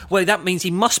player. Oh, well, that means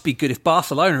he must be good if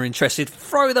Barcelona are interested.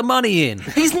 Throw the money in.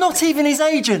 He's not even his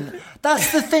agent.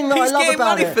 That's the thing that I love about it. He's getting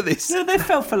money for this. Yeah, they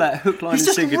fell for that hook, line, He's and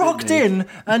just sinker, rocked in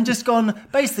and just gone,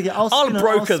 basically, I'll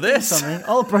broker this.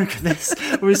 I'll broker this.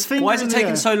 With his finger Why is it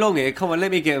taking so long here? Come on,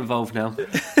 let me get involved now.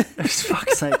 For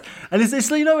fuck's sake. And it's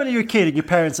when you're a kid and your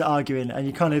parents are arguing and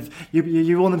you kind of,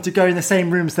 you want them to go in the same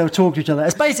room so they'll talk to each other.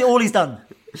 It's basically all he's done.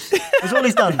 It's all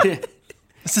he's done.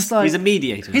 It's just like, he's a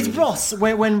mediator. He's Ross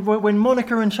when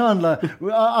Monica and Chandler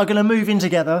are going to move in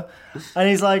together, and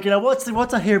he's like, what's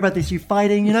I hear about this? You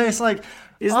fighting? It's like,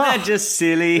 isn't that just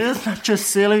silly? Isn't that just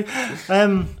silly?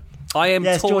 I am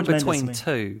Yes, torn George Mendes between to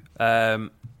two.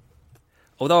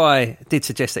 Although I did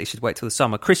suggest that he should wait till the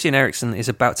summer, Christian Eriksen is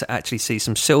about to actually see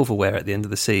some silverware at the end of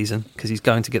the season because he's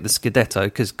going to get the Scudetto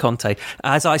because Conte,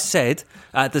 as I said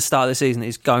at the start of the season,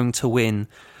 is going to win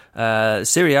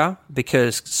Serie A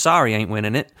because Sarri ain't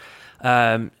winning it.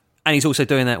 And he's also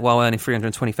doing that while earning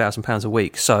 £320,000 a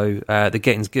week. So the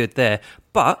getting's good there.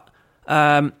 But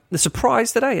the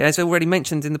surprise today, as already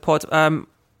mentioned in the pod,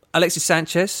 Alexis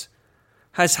Sanchez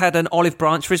has had an olive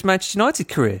branch for his Manchester United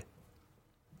career.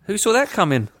 Who saw that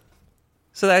coming?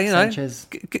 So that, Sanchez.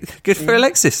 Good for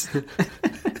Alexis.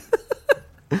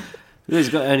 He's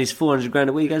got to earn his 400 grand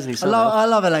a week, hasn't he? I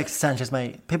love Alexis Sanchez,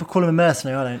 mate. People call him a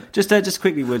mercenary, I don't. Just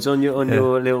quickly, Woods, on your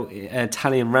little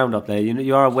Italian roundup there,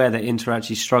 you are aware that Inter are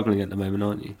actually struggling at the moment,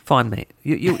 aren't you? Fine, mate.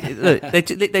 Look,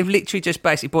 they've literally just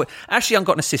basically bought... Ashley Young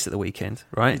got an assist at the weekend,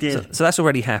 right? He did. So that's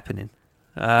already happening.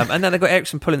 And then they've got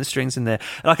Eriksen pulling the strings in there.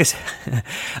 Like I said,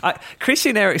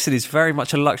 Christian Eriksen is very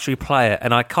much a luxury player,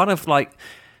 and I kind of like...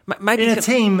 Maybe in a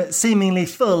team seemingly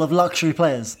full of luxury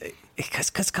players.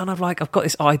 Because kind of like I've got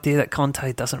this idea that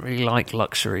Conte doesn't really like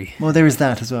luxury. Well, there is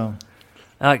that as well.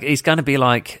 He's going to be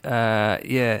like, like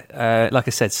I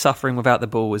said, suffering without the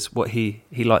ball was what he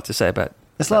liked to say about.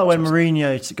 It's like when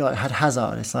Mourinho had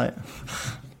Hazard. It's like,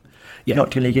 you're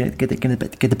not really going to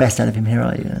get the best out of him here,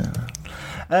 are you?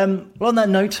 Well, on that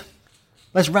note,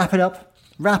 let's wrap it up.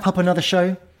 Wrap up another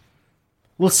show.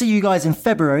 We'll see you guys in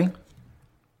February.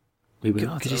 We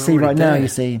will. Because you see right now,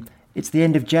 it's the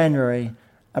end of January.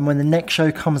 And when the next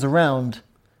show comes around,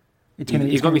 it's going to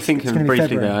be... You've got me thinking briefly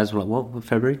February. there as well. What,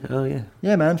 February? Oh, yeah.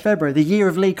 Yeah, man, February. The year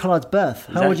of Lee Collard's birth.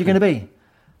 How old are you going to be?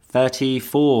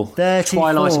 34. 34.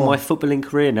 Twilight of my footballing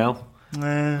career now.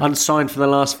 Unsigned for the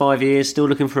last 5 years, still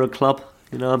looking for a club.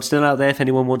 I'm still out there if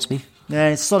anyone wants me. Yeah,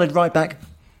 it's solid right back.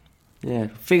 Yeah,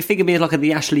 think of me like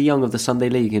the Ashley Young of the Sunday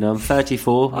League. I'm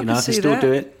 34. I can still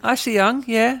do it. Ashley Young,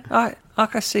 yeah, I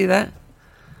can see that.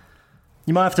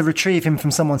 You might have to retrieve him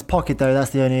from someone's pocket, though. That's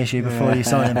the only issue before you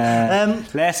sign him.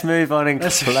 Let's move on and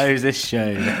close this show.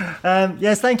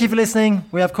 Yes, thank you for listening.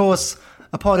 We have, of course,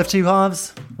 a pod of two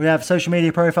halves. We have social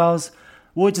media profiles.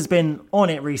 Woods has been on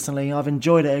it recently. I've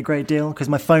enjoyed it a great deal because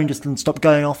my phone just doesn't stop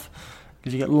going off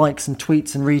because you get likes and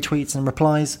tweets and retweets and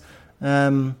replies.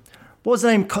 What's the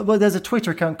name? Well, there's a Twitter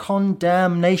account,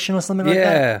 Condamnation or something like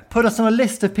that. Put us on a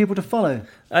list of people to follow.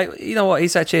 You know what?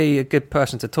 He's actually a good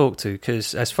person to talk to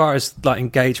because as far as like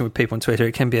engaging with people on Twitter,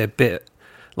 it can be a bit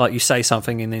like you say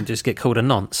something and then just get called a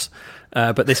nonce.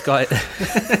 But this guy...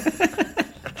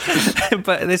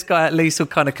 But this guy at least will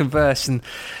kind of converse, and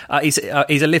he's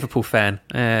a Liverpool fan,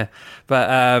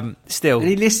 but still. And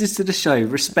he listens to the show.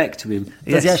 Respect to him.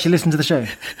 Does he actually listen to the show?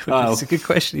 It's a good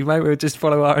question. He may well just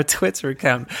follow our Twitter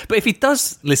account. But if he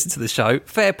does listen to the show,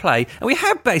 fair play. And we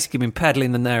have basically been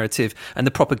peddling the narrative and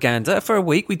the propaganda for a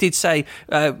week. We did say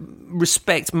mad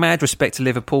respect to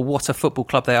Liverpool. What a football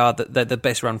club they are. They're the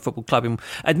best run football club. And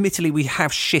admittedly, we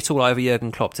have shit all over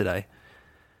Jurgen Klopp today.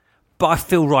 But I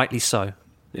feel rightly so.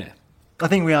 Yeah. I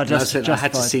think we are just I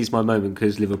had to seize my moment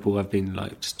because Liverpool have been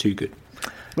just too good.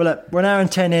 Well, look, we're an hour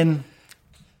and 10 in.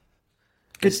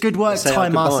 Good work,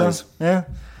 Time Master. Yeah.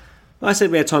 I said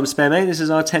we had time to spare, mate. This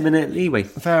is our 10-minute leeway.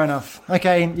 Fair enough.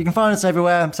 Okay, you can find us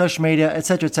everywhere, social media,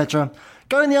 etc., etc.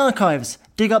 Go in the archives,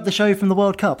 dig up the show from the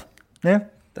World Cup. Yeah?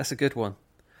 That's a good one.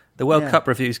 The World Cup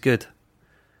review is good.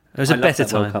 It was a better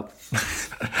time. World Cup.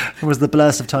 It was the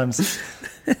blurst of times.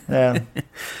 Yeah,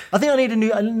 I think I need a new.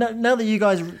 Now that you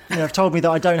guys have told me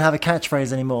that I don't have a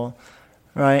catchphrase anymore,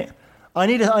 right? I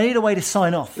need a way to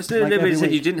sign off. It's nobody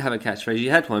said you didn't have a catchphrase.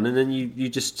 You had one, and then you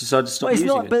just decided to stop using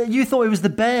it. But you thought it was the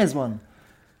Bears one.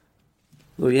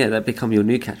 Well, yeah, that become your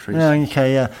new catchphrase. Yeah,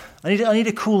 okay, yeah. I need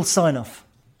a cool sign off.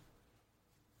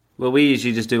 Well, we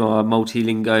usually just do our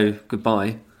multilingo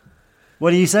goodbye.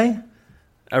 What do you say?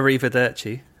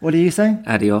 Arrivederci. What do you say?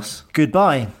 Adios.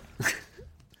 Goodbye.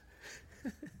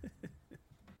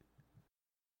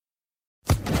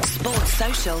 Sports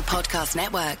Social Podcast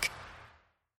Network.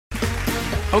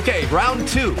 Okay, round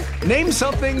two. Name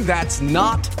something that's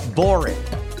not boring.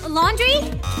 A laundry?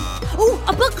 Ooh,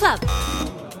 a book club.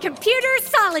 Computer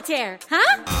solitaire,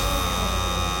 huh?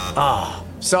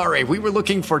 Sorry, we were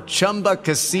looking for Chumba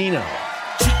Casino.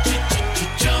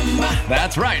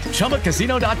 That's right.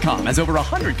 ChumbaCasino.com has over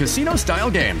 100 casino-style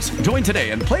games. Join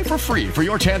today and play for free for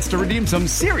your chance to redeem some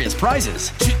serious prizes.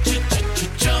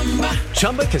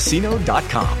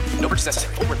 ChumbaCasino.com. No purchase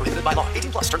necessary. Void where prohibited by law.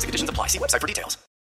 18+ terms and conditions apply. See website for details.